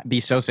journey be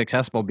so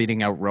successful,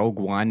 beating out Rogue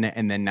One,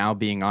 and then now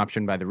being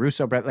optioned by the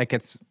Russo. But like,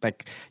 it's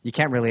like, you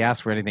can't really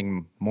ask for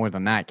anything more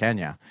than that, can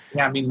you?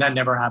 Yeah. I mean, that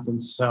never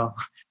happens. So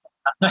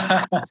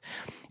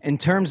in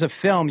terms of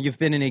film, you've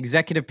been an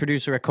executive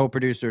producer, a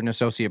co-producer, an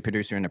associate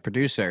producer, and a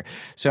producer.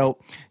 So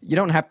you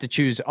don't have to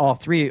choose all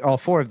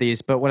four of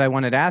these, but what I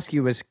wanted to ask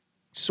you is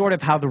sort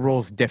of how the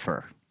roles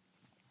differ.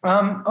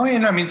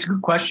 It's a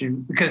good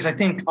question, because I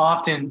think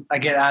often I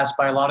get asked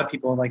by a lot of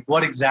people, like,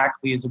 what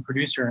exactly is a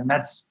producer? And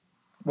that's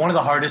one of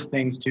the hardest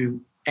things to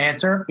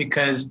answer,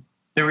 because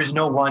there is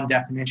no one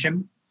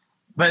definition.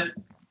 But,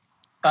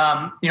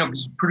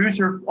 because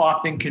producer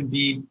often can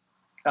be,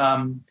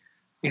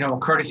 a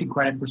courtesy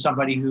credit for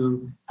somebody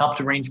who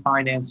helped arrange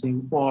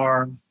financing,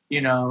 or,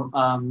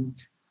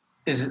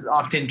 is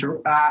often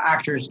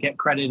actors get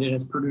credited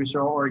as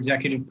producer or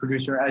executive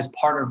producer as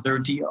part of their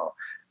deal.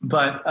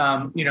 But,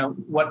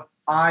 what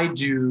I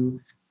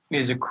do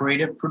is a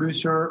creative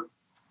producer,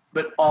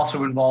 but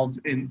also involved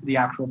in the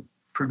actual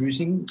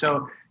producing.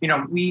 So,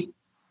 we,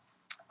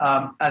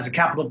 as a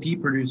capital P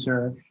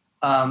producer,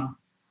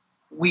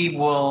 we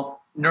will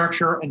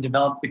nurture and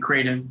develop the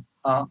creative,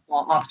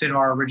 often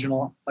our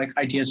original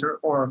ideas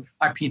or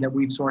IP that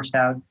we've sourced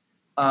out.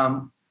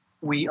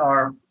 We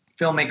are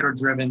filmmaker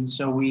driven,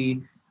 so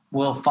we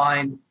will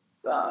find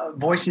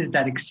voices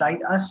that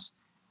excite us,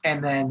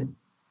 and then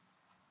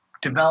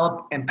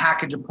develop and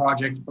package a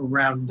project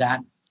around that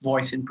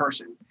voice in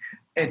person.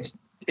 It's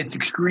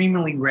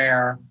extremely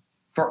rare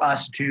for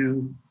us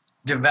to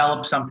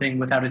develop something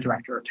without a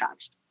director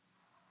attached.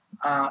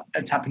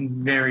 It's happened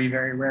very,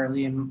 very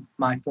rarely in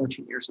my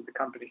 14 years at the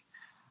company.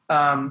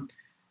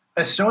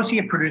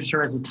 Associate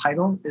producer as a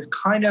title is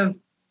kind of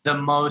the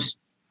most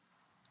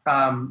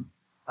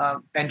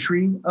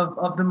entry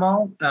of them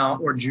all,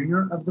 or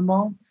junior of them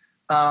all,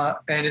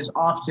 and is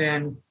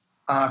often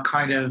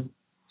kind of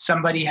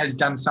somebody has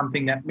done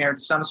something that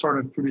merits some sort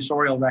of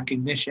producerial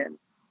recognition,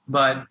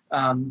 but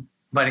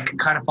it can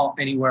kind of fall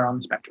anywhere on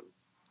the spectrum.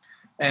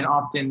 And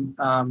often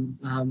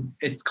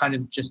it's kind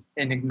of just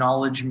an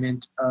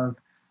acknowledgement of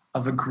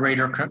a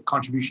greater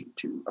contribution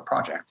to a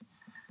project.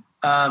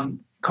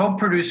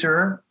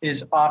 Co-producer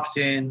is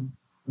often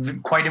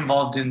quite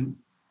involved in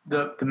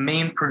the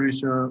main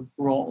producer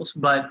roles,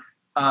 but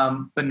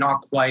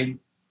not quite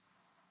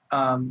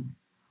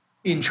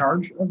in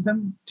charge of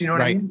them. Do you know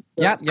what I mean?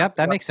 So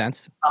that makes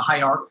sense. A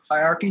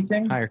hierarchy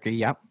thing. Hierarchy,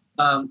 yep.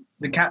 And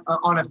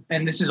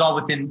this is all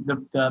within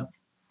the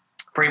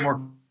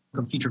framework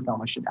of feature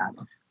film, I should add.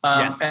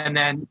 Yes. And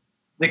then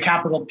the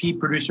capital P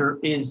producer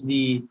is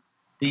the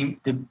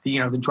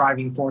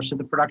driving force of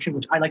the production,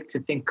 which I like to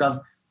think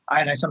of,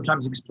 and I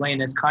sometimes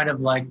explain as kind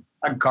of like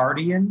a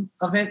guardian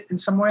of it in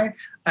some way.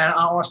 And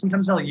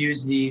sometimes I'll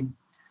use the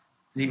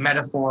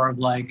metaphor of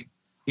like,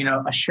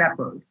 a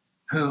shepherd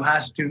who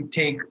has to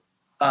take,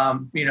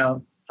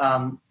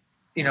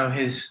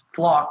 his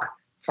flock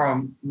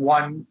from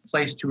one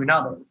place to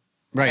another,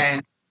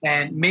 right?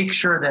 And make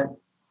sure that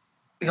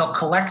he'll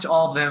collect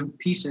all the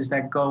pieces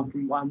that go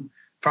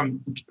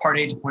from part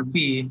A to point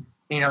B.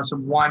 So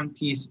one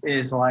piece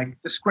is like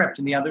the script,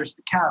 and the other's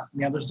the cast,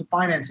 and the other's the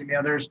financing, the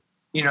other's,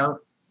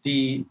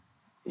 the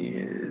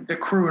the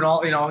crew and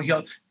all,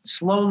 he'll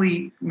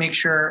slowly make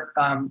sure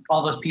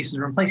all those pieces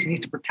are in place. He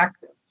needs to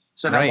protect them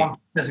so that one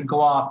doesn't go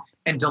off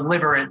and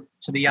deliver it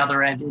to the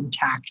other end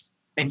intact,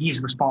 and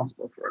he's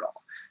responsible for it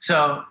all.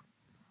 So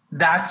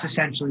that's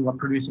essentially what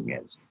producing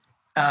is.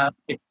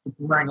 It's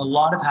wearing a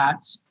lot of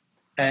hats,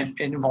 and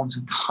it involves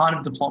a ton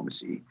of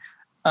diplomacy,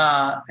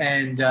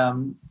 and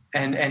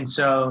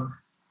so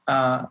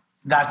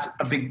that's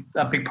a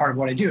big part of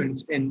what I do.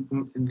 And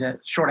the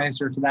short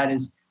answer to that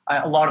is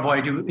a lot of what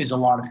I do is a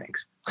lot of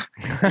things,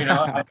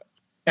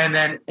 and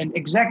then an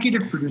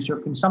executive producer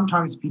can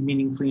sometimes be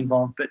meaningfully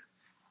involved, but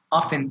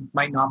often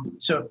might not be.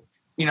 So,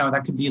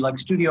 that could be like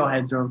studio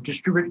heads or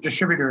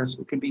distributors.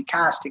 It could be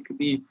cast. It could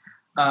be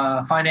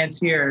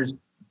financiers.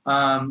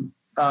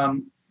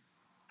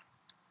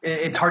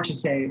 It's hard to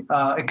say.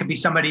 It could be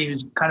somebody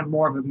who's kind of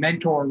more of a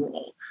mentor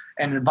role,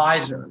 an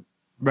advisor.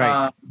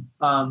 Right.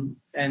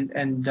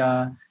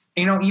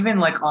 Even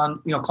like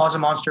on, Closet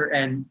Monster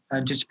and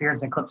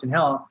Disappearance at Clifton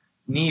Hill,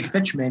 Neve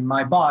Fitchman,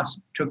 my boss,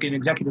 took an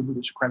executive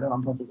producer credit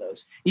on both of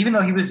those. Even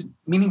though he was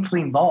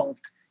meaningfully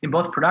involved in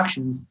both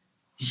productions,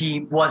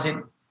 he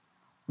wasn't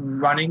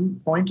running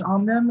point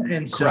on them.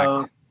 And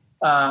so,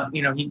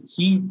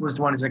 he was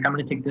the one who's like, I'm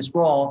going to take this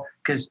role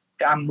because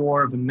I'm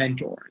more of a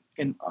mentor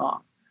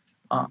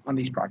on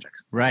these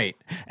projects. Right.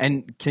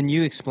 And can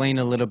you explain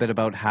a little bit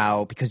about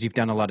how, because you've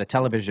done a lot of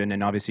television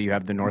and obviously you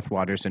have the North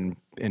Waters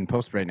in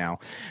post right now,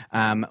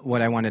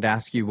 what I wanted to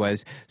ask you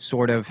was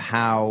sort of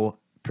how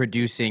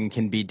producing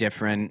can be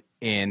different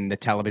in the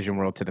television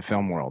world to the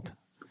film world.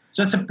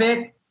 So it's a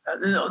bit,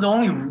 the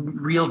only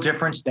real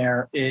difference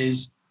there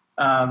is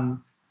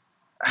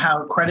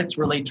how credits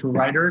relate to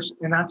writers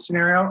in that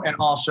scenario, and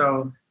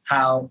also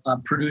how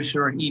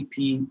producer and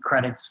EP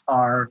credits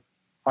are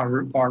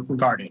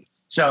regarded.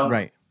 So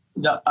right.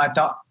 I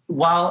thought,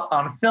 while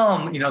on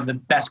film, the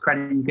best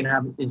credit you can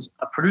have is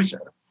a producer.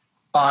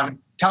 On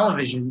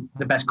television,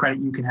 the best credit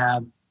you can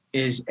have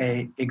is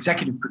a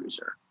executive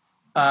producer.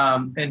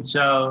 And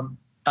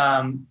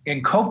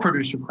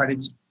co-producer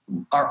credits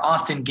are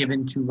often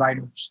given to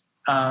writers.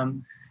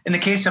 In the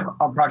case of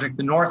our project,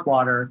 The North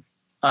Water,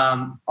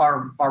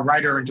 our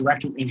writer and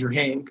director, Andrew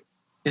Haig,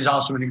 is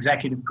also an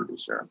executive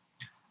producer.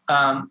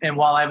 And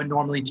while I would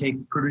normally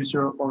take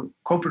producer or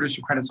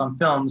co-producer credits on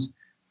films,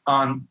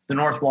 on The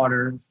North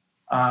Water,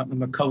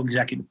 I'm a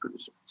co-executive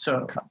producer.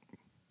 So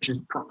which is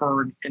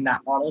preferred in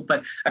that model,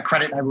 but a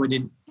credit I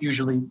would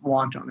usually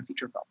want on a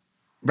feature film.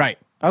 Right.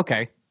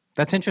 Okay.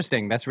 That's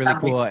interesting. That's really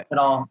cool. It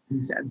all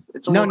makes sense.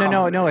 It's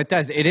No, it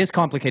does. It is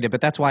complicated,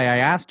 but that's why I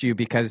asked you,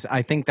 because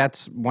I think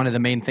that's one of the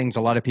main things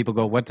a lot of people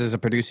go, what does a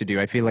producer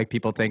do? I feel like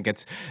people think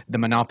it's the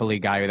Monopoly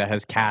guy that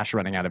has cash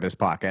running out of his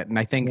pocket. And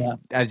I think,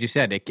 as you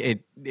said,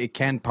 it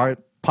can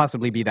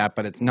possibly be that,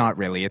 but it's not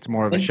really. It's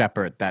more of a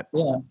shepherd that...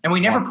 Yeah, and we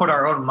never put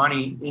our own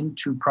money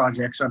into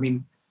projects. I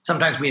mean,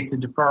 sometimes we have to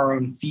defer our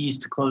own fees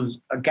to close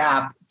a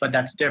gap, but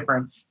that's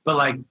different.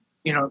 But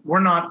we're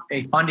not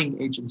a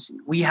funding agency.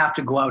 We have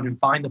to go out and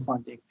find the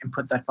funding and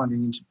put that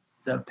funding into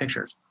the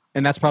pictures.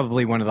 And that's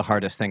probably one of the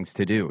hardest things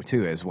to do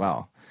too, as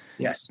well.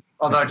 Yes.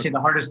 Although I'd say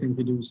the hardest thing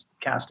to do is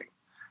casting.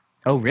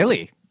 Oh,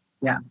 really?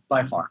 Yeah,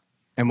 by far.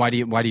 And why do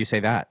you say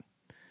that?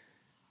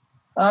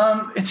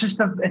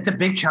 It's a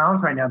big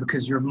challenge right now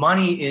because your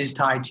money is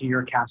tied to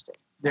your casting.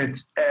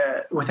 It's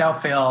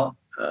without fail,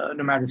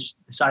 no matter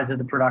the size of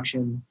the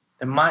production,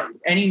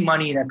 any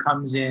money that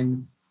comes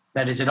in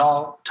that is at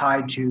all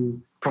tied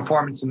to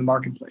performance in the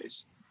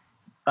marketplace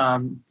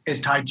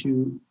is tied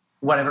to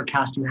whatever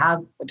cast you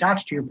have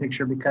attached to your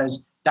picture,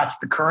 because that's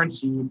the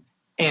currency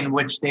in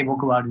which they will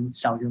go out and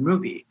sell your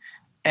movie.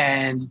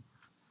 And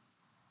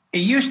it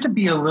used to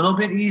be a little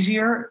bit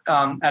easier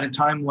at a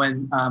time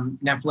when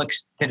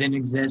Netflix didn't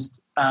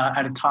exist,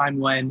 at a time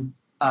when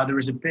there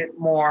was a bit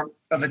more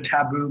of a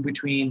taboo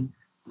between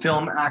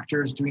film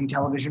actors doing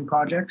television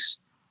projects.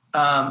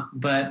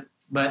 But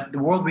the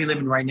world we live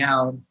in right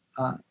now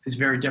is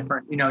very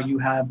different. You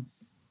have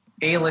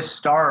A-list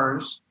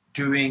stars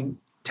doing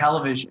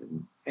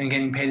television and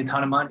getting paid a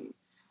ton of money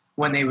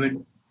when they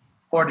would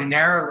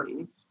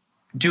ordinarily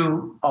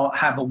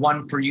have a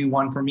one for you,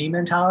 one for me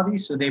mentality.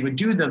 So they would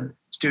do the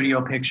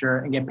studio picture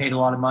and get paid a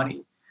lot of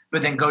money,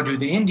 but then go do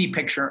the indie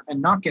picture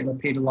and not get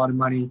paid a lot of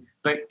money,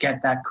 but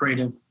get that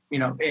creative,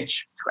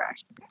 itch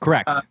scratched.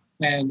 Correct.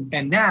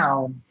 And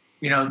now,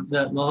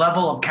 the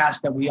level of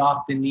cast that we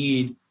often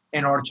need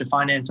in order to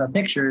finance our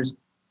pictures,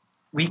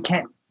 we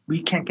can't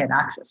get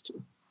access to.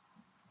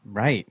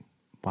 Right.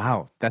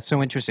 Wow. That's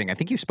so interesting. I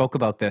think you spoke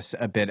about this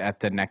a bit at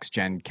the Next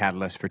Gen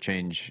Catalyst for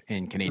Change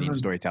in Canadian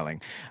Storytelling.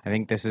 I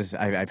think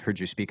I've heard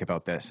you speak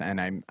about this,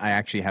 and I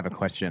actually have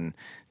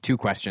two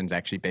questions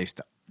actually based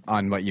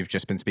on what you've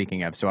just been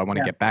speaking of. So I want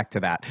to get back to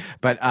that.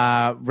 But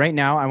right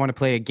now I want to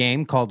play a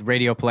game called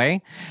Radio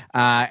Play.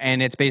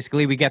 And it's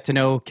basically we get to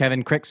know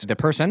Kevin Crix, the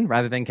person,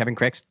 rather than Kevin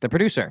Crix, the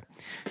producer.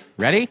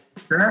 Ready?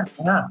 Sure.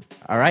 Yeah.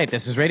 All right.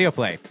 This is Radio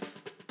Play.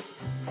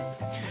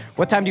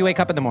 What time do you wake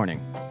up in the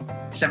morning?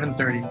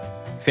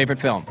 7:30. Favorite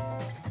film?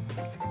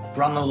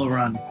 Run Lola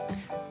Run.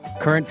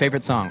 Current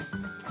favorite song?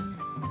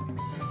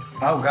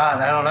 Oh God,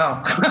 I don't know.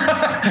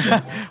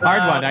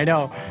 Hard one, I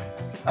know.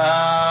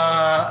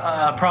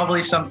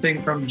 Probably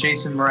something from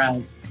Jason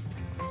Mraz.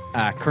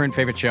 Current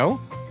favorite show?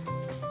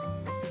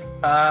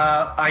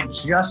 I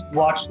just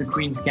watched The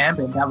Queen's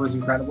Gambit. That was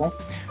incredible.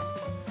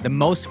 The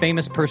most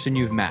famous person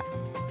you've met?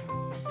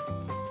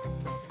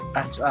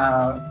 That's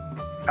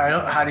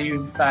how do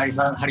you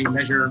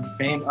measure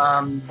fame?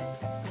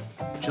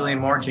 Julianne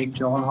Moore, Jake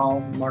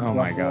Gyllenhaal, Mark Oh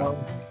my Ruffalo. God.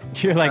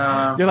 You're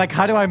like,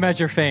 how do I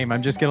measure fame?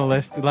 I'm just gonna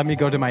let me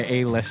go to my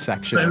A-list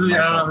section. I don't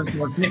know who's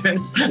more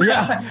famous.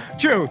 Yeah,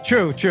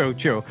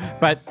 true.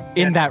 But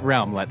in that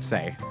realm, let's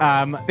say.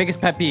 Biggest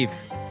pet peeve?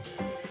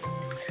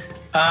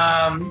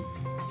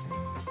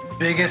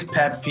 Biggest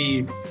pet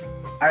peeve.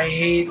 I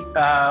hate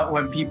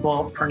when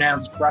people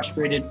pronounce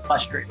frustrated.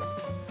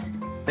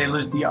 They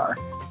lose the R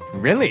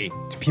Really?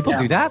 Do people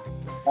do that?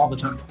 all the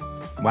time.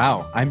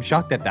 Wow, I'm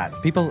shocked at that.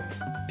 People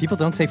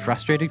don't say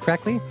frustrated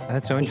correctly?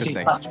 That's so They say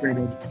interesting.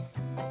 frustrated.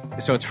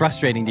 So it's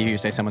frustrating to hear you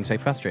say someone say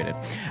frustrated.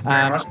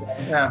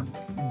 Yeah.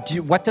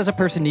 What does a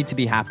person need to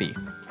be happy?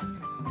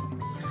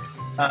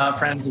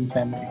 Friends and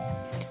family.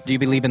 Do you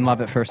believe in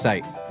love at first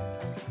sight?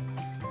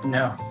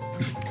 No.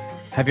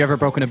 Have you ever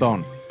broken a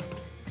bone?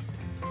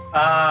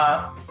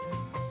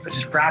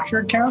 Is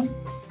fractured count?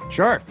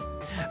 Sure.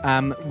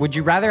 Would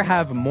you rather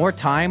have more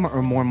time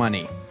or more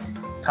money?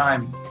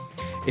 Time.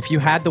 If you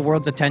had the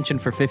world's attention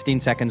for 15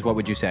 seconds, what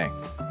would you say?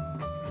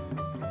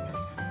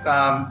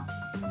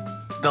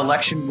 The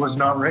election was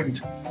not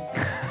rigged.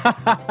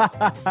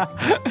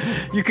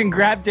 You can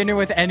grab dinner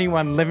with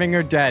anyone, living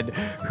or dead.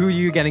 Who are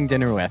you getting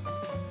dinner with?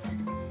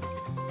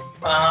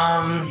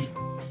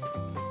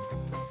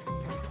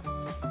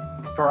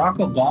 Barack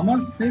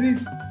Obama, maybe?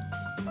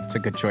 It's a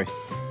good choice.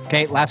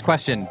 Okay, last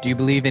question. Do you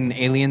believe in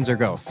aliens or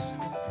ghosts?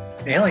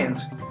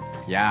 Aliens.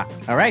 Yeah.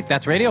 All right,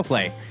 that's radio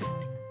play.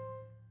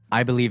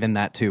 I believe in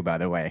that too, by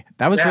the way.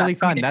 That was really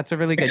fun. That's a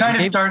really good... I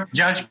kind of start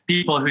judge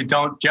people who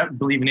don't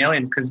believe in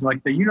aliens because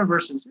like the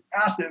universe is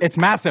massive. It's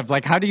massive.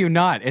 Like, how do you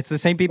not? It's the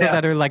same people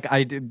that are like,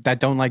 that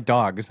don't like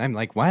dogs. I'm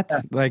like, what? Yeah.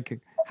 Like,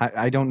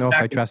 I don't know if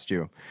I trust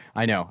you.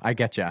 I know. I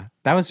get you.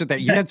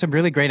 You had some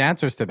really great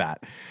answers to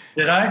that.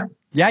 Did I?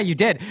 Yeah, you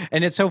did.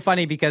 And it's so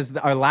funny because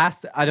our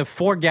last, out of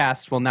 4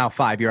 guests, well, now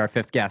 5, you're our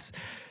 5th guest.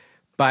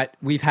 But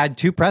we've had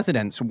 2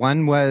 presidents.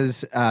 One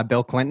was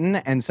Bill Clinton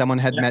and someone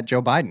had met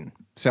Joe Biden.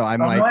 So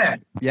I'm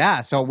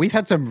yeah, so we've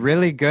had some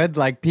really good,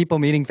 like, people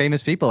meeting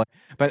famous people.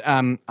 But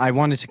I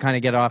wanted to kind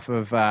of get off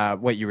of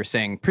what you were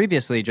saying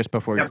previously, just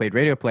before we played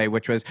Radio Play,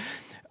 which was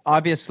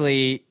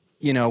obviously,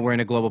 you know, we're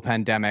in a global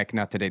pandemic,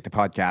 not to date the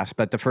podcast,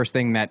 but the first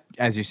thing that,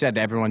 as you said,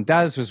 everyone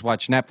does was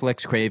watch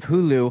Netflix, Crave,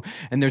 Hulu,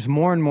 and there's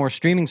more and more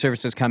streaming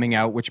services coming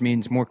out, which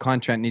means more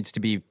content needs to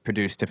be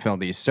produced to fill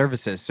these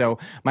services. So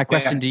my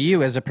question to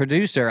you as a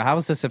producer, how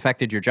has this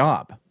affected your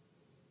job?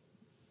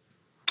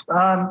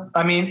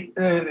 I mean,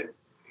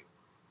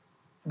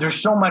 there's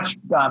so much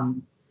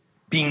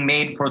being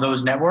made for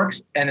those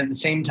networks, and at the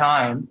same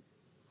time,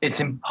 it's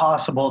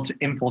impossible to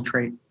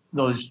infiltrate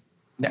those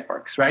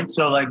networks, right?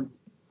 So like,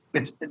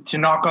 it's to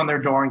knock on their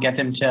door and get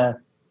them to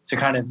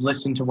kind of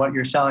listen to what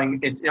you're selling.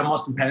 It's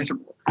almost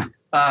impenetrable,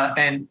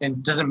 and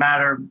it doesn't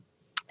matter.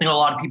 You know, a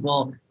lot of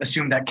people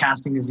assume that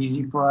casting is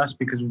easy for us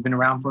because we've been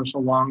around for so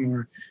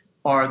long,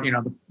 or you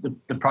know,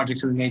 the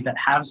projects that we made that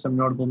have some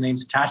notable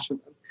names attached to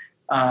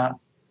them.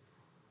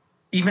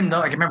 Even though,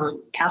 like, I remember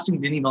casting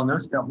Denis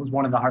Villeneuve's film was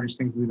one of the hardest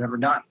things we've ever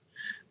done.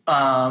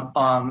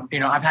 You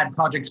know, I've had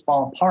projects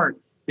fall apart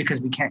because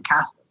we can't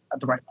cast them at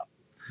the right level.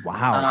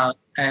 Wow.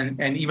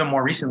 And even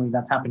more recently,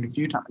 that's happened a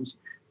few times.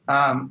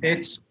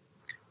 It's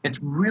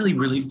really,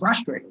 really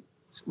frustrating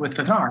with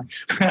the tar.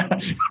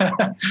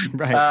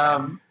 Right.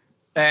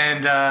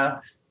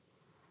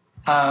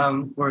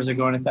 Where was I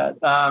going with that?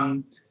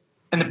 And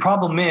the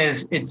problem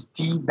is it's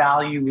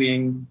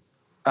devaluing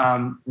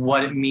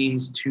what it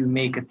means to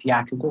make a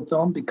theatrical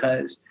film,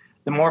 because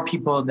the more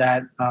people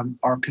that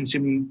are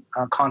consuming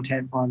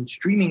content on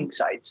streaming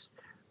sites,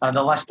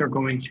 the less they're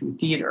going to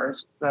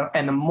theaters.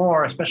 And the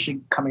more,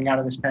 especially coming out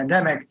of this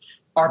pandemic,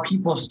 are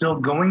people still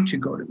going to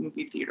go to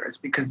movie theaters?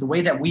 Because the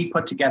way that we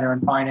put together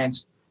and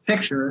finance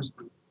pictures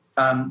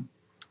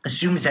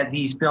assumes that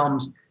these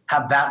films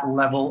have that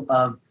level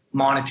of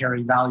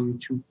monetary value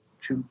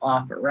to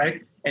offer,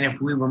 right? And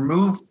if we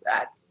remove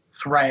that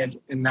thread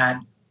and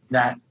that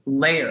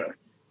layer,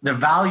 the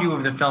value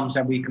of the films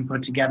that we can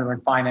put together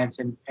and finance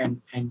and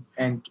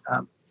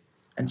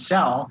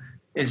sell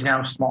is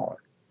now smaller.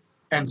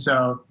 And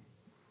so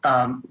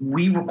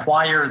we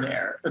require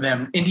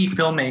them indie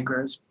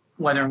filmmakers,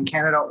 whether in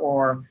Canada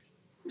or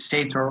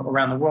States or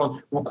around the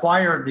world,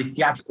 require the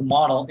theatrical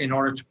model in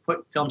order to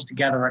put films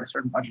together at a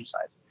certain budget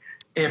size.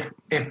 If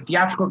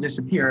theatrical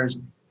disappears,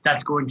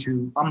 that's going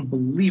to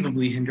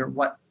unbelievably hinder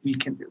what we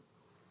can do.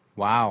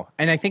 Wow.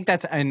 And I think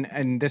that's,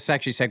 and this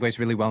actually segues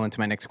really well into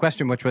my next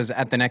question, which was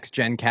at the Next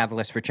Gen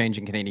Catalyst for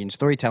Changing Canadian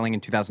Storytelling in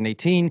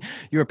 2018,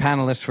 you were a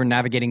panelist for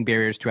Navigating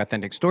Barriers to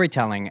Authentic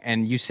Storytelling.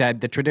 And you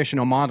said the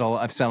traditional model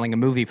of selling a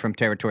movie from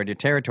territory to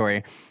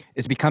territory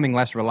is becoming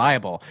less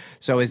reliable.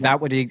 So is that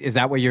what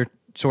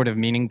sort of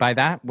meaning by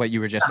that, what you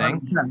were just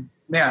saying?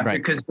 Yeah, Right.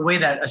 because the way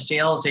that a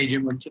sales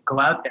agent would go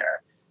out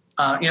there,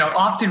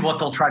 often what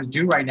they'll try to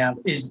do right now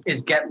is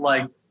get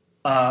like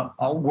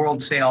a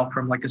world sale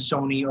from like a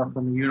Sony or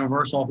from a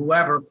Universal,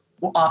 whoever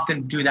will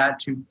often do that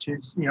to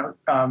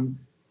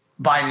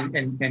buy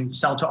and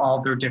sell to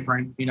all their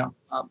different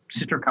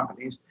sister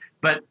companies.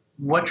 But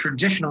what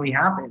traditionally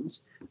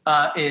happens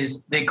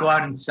is they go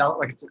out and sell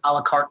like it's an a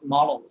la carte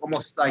model,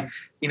 almost like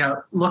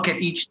look at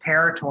each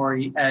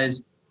territory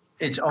as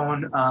its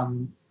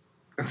own.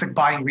 It's like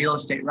buying real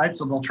estate, right?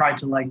 So they'll try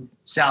to like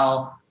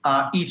sell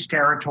each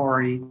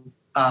territory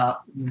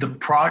the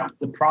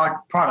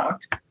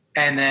product,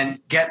 and then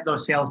get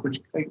those sales, which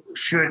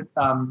should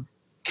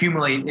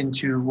accumulate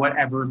into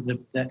whatever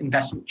the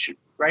investment should,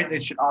 right? They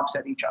should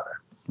offset each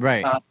other.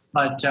 Right.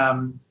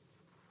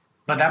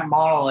 But that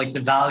model, like the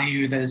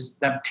value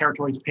that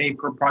territories pay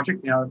per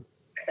project,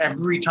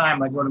 every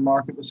time I go to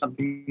market with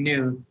something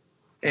new,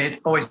 it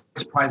always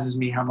surprises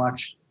me how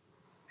much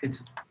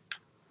it's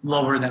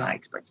lower than I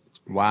expected.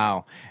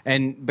 Wow.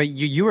 But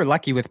you were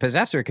lucky with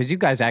Possessor because you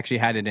guys actually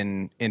had it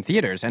in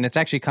theaters, and it's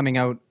actually coming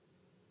out,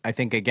 I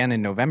think, again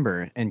in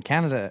November in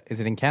Canada. Is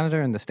it in Canada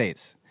or in the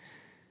States?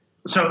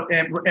 So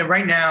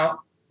right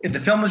now, the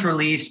film was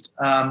released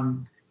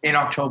in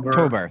October.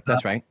 October,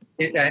 that's right.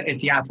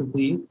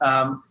 Theatrically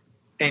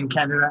in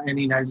Canada and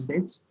the United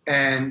States.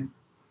 And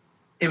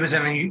it was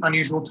an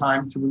unusual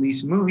time to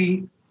release a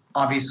movie,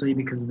 obviously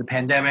because of the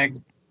pandemic,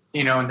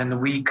 and then the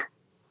week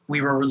we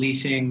were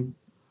releasing,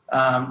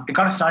 it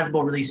got a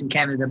sizable release in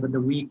Canada, but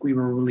the week we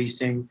were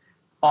releasing,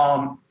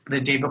 the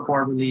day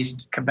before it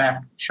released,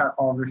 Quebec shut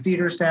all their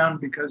theaters down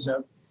because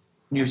of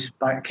new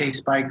case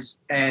spikes.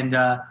 And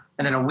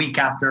then a week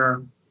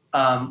after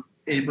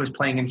it was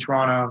playing in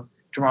Toronto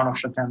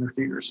shut down their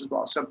theaters as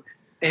well. So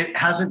it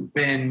hasn't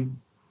been,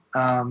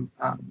 the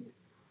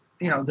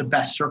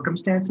best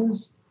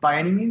circumstances by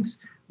any means,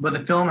 but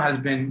the film has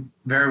been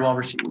very well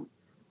received.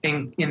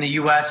 In the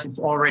US, it's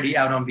already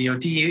out on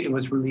VOD. It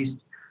was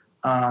released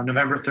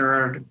November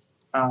 3rd,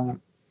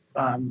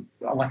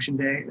 Election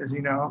Day, as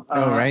you know.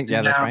 Right.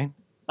 Yeah, that's right.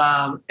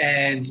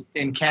 And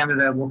in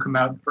Canada, it will come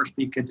out first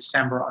week of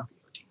December on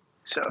VOD.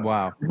 So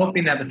wow. I'm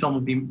hoping that the film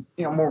will be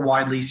more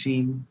widely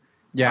seen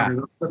under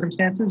those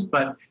circumstances.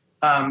 But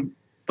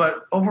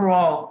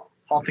overall,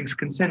 all things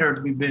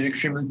considered, we've been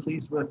extremely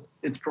pleased with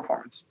its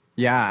performance.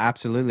 Yeah,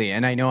 absolutely.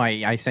 And I know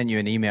I sent you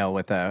an email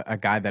with a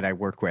guy that I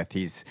work with.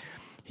 He's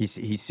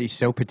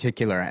so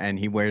particular, and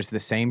he wears the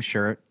same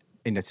shirt,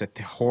 and it's a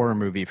horror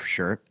movie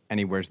shirt, and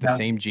he wears the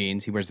same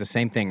jeans. He wears the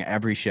same thing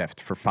every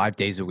shift for 5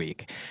 days a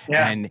week.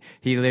 Yeah. And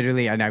he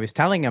literally, and I was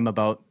telling him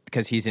about,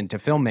 because he's into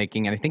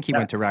filmmaking, and I think he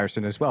went to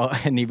Ryerson as well,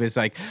 and he was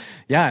like,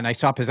 yeah, and I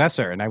saw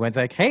Possessor, and I went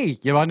like, hey,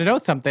 you want to know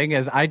something?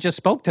 As I just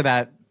spoke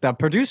to the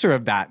producer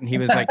of that, and he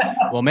was like,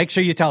 well, make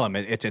sure you tell him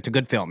it's a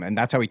good film. And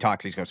that's how he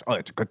talks. He goes, oh,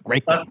 it's a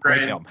great film,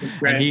 great film.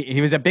 And he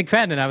was a big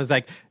fan, and I was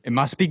like, it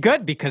must be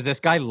good because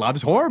this guy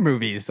loves horror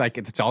movies. Like,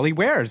 it's all he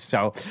wears.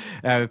 So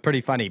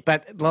pretty funny.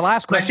 But the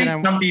last question. I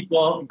think some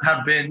people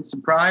have been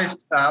surprised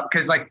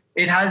because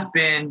it has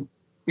been,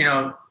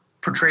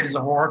 portrayed as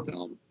a horror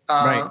film.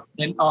 Right.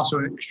 And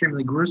also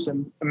extremely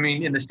gruesome. I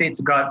mean, in the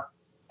States, it got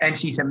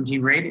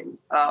NC-17 rating,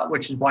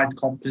 which is why it's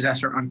called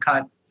Possessor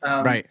Uncut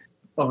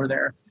over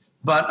there.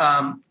 But,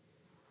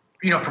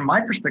 from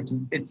my perspective,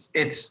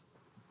 it's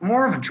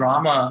more of a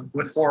drama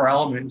with horror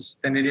elements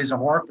than it is a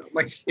horror film.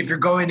 Like, if you're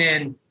going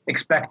in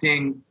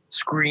expecting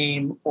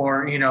Scream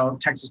or,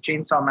 Texas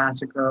Chainsaw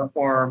Massacre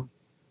or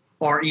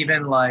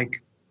even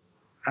like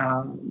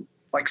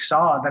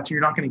Saw, you're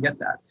not going to get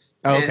that.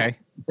 Oh, okay.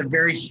 It's a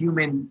very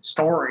human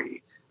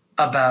story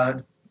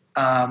about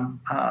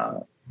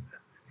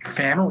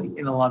family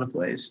in a lot of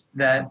ways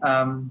that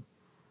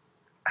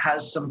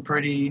has some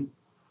pretty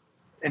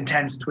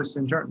intense twists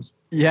and turns.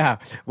 Yeah.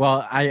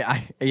 Well,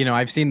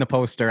 I've seen the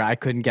poster. I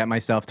couldn't get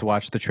myself to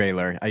watch the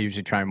trailer. I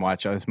usually try and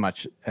watch as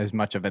much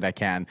of it I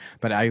can,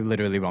 but I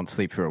literally won't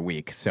sleep for a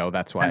week. So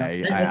that's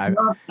why I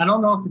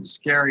don't know if it's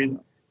scary.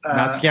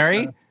 Not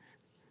scary?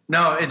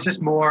 No, it's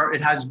just more,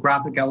 it has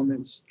graphic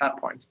elements at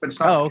points, but it's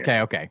not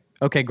scary.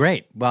 Okay,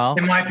 great. Well,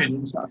 in my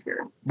opinion, it's not scary.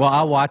 Well,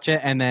 I'll watch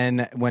it, and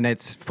then when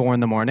it's 4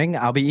 a.m,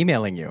 I'll be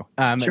emailing you.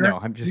 Sure. No,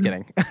 I'm just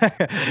kidding.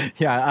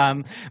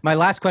 Yeah. My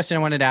last question I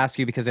wanted to ask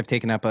you, because I've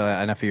taken up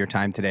enough of your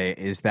time today,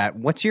 is that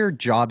what's your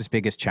job's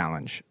biggest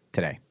challenge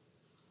today?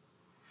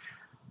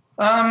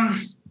 I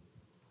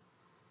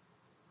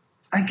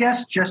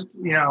guess just,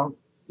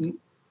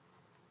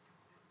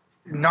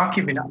 not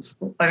giving up.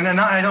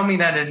 I don't mean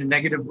that in a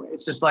negative way.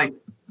 It's just like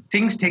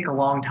things take a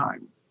long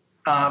time.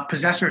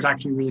 Possessor is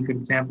actually a really good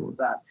example of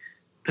that.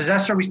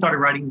 Possessor, we started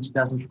writing in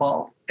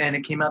 2012, and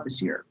it came out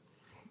this year.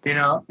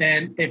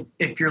 And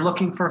if you're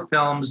looking for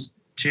films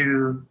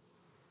to,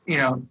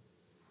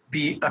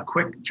 be a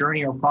quick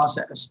journey or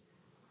process,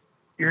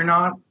 you're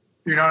not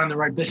in the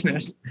right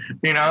business.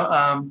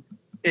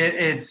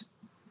 It's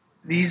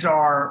these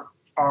are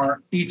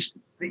each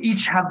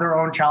have their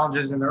own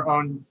challenges and their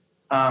own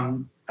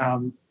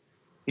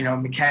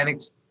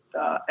mechanics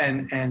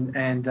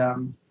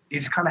and you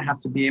just kind of have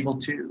to be able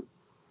to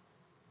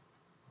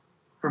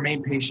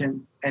remain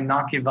patient and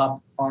not give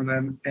up on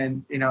them,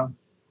 and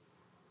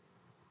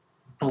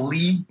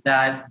believe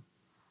that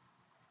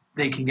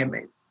they can get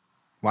made.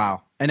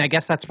 Wow. And I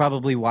guess that's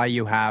probably why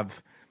you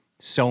have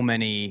so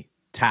many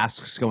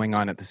tasks going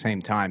on at the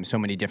same time, so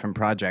many different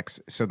projects,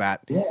 so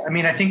that... Yeah, I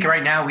mean, I think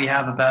right now we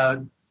have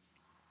about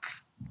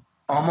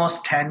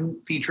almost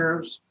 10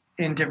 features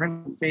in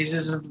different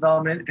phases of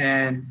development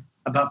and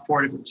about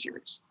 4 different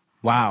series.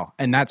 Wow.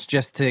 And that's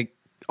just to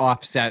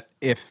offset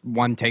if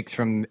one takes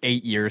from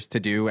 8 years to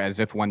do as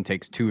if one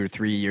takes 2 or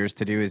 3 years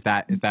to do. Is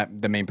that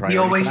the main priority?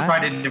 We always try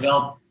to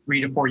develop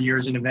 3 to 4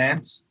 years in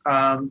advance.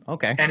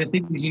 Okay. And the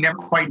thing is, you never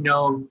quite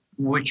know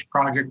which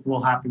project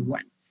will happen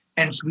when.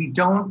 And so we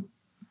don't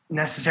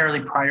necessarily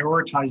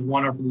prioritize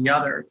one over the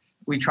other.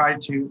 We try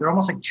to, they're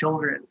almost like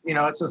children.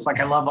 It's just like,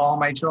 I love all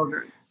my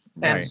children.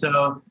 And Right.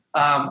 so,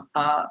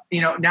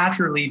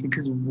 naturally,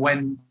 because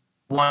when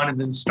one of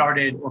them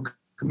started or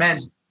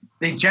commenced,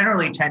 they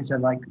generally tend to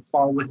like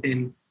fall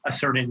within a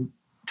certain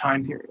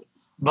time period.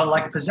 But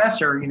like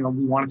Possessor, we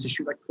wanted to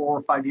shoot like 4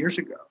 or 5 years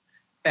ago.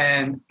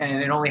 And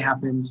it only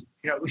happened,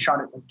 we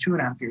shot it like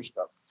 2.5 years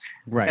ago.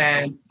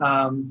 Right.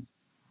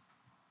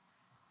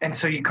 And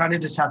so you kind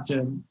of just have to,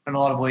 in a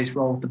lot of ways,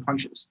 roll with the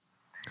punches.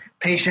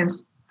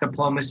 Patience,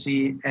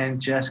 diplomacy, and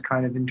just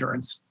kind of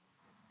endurance.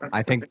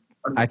 I think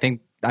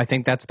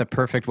that's the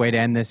perfect way to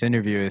end this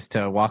interview, is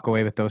to walk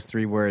away with those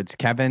 3 words.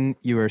 Kevin,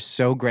 you are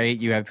so great.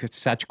 You have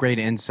such great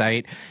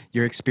insight.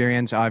 Your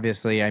experience,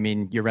 obviously, I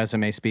mean, your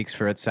resume speaks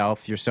for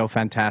itself. You're so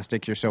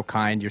fantastic. You're so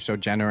kind. You're so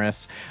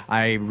generous.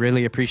 I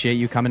really appreciate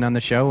you coming on the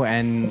show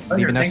and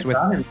leaving us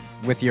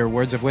with your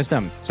words of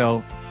wisdom.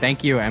 So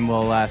thank you, and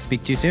we'll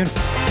speak to you soon.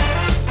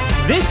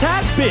 This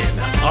has been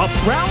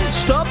a Brown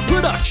Stub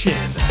production.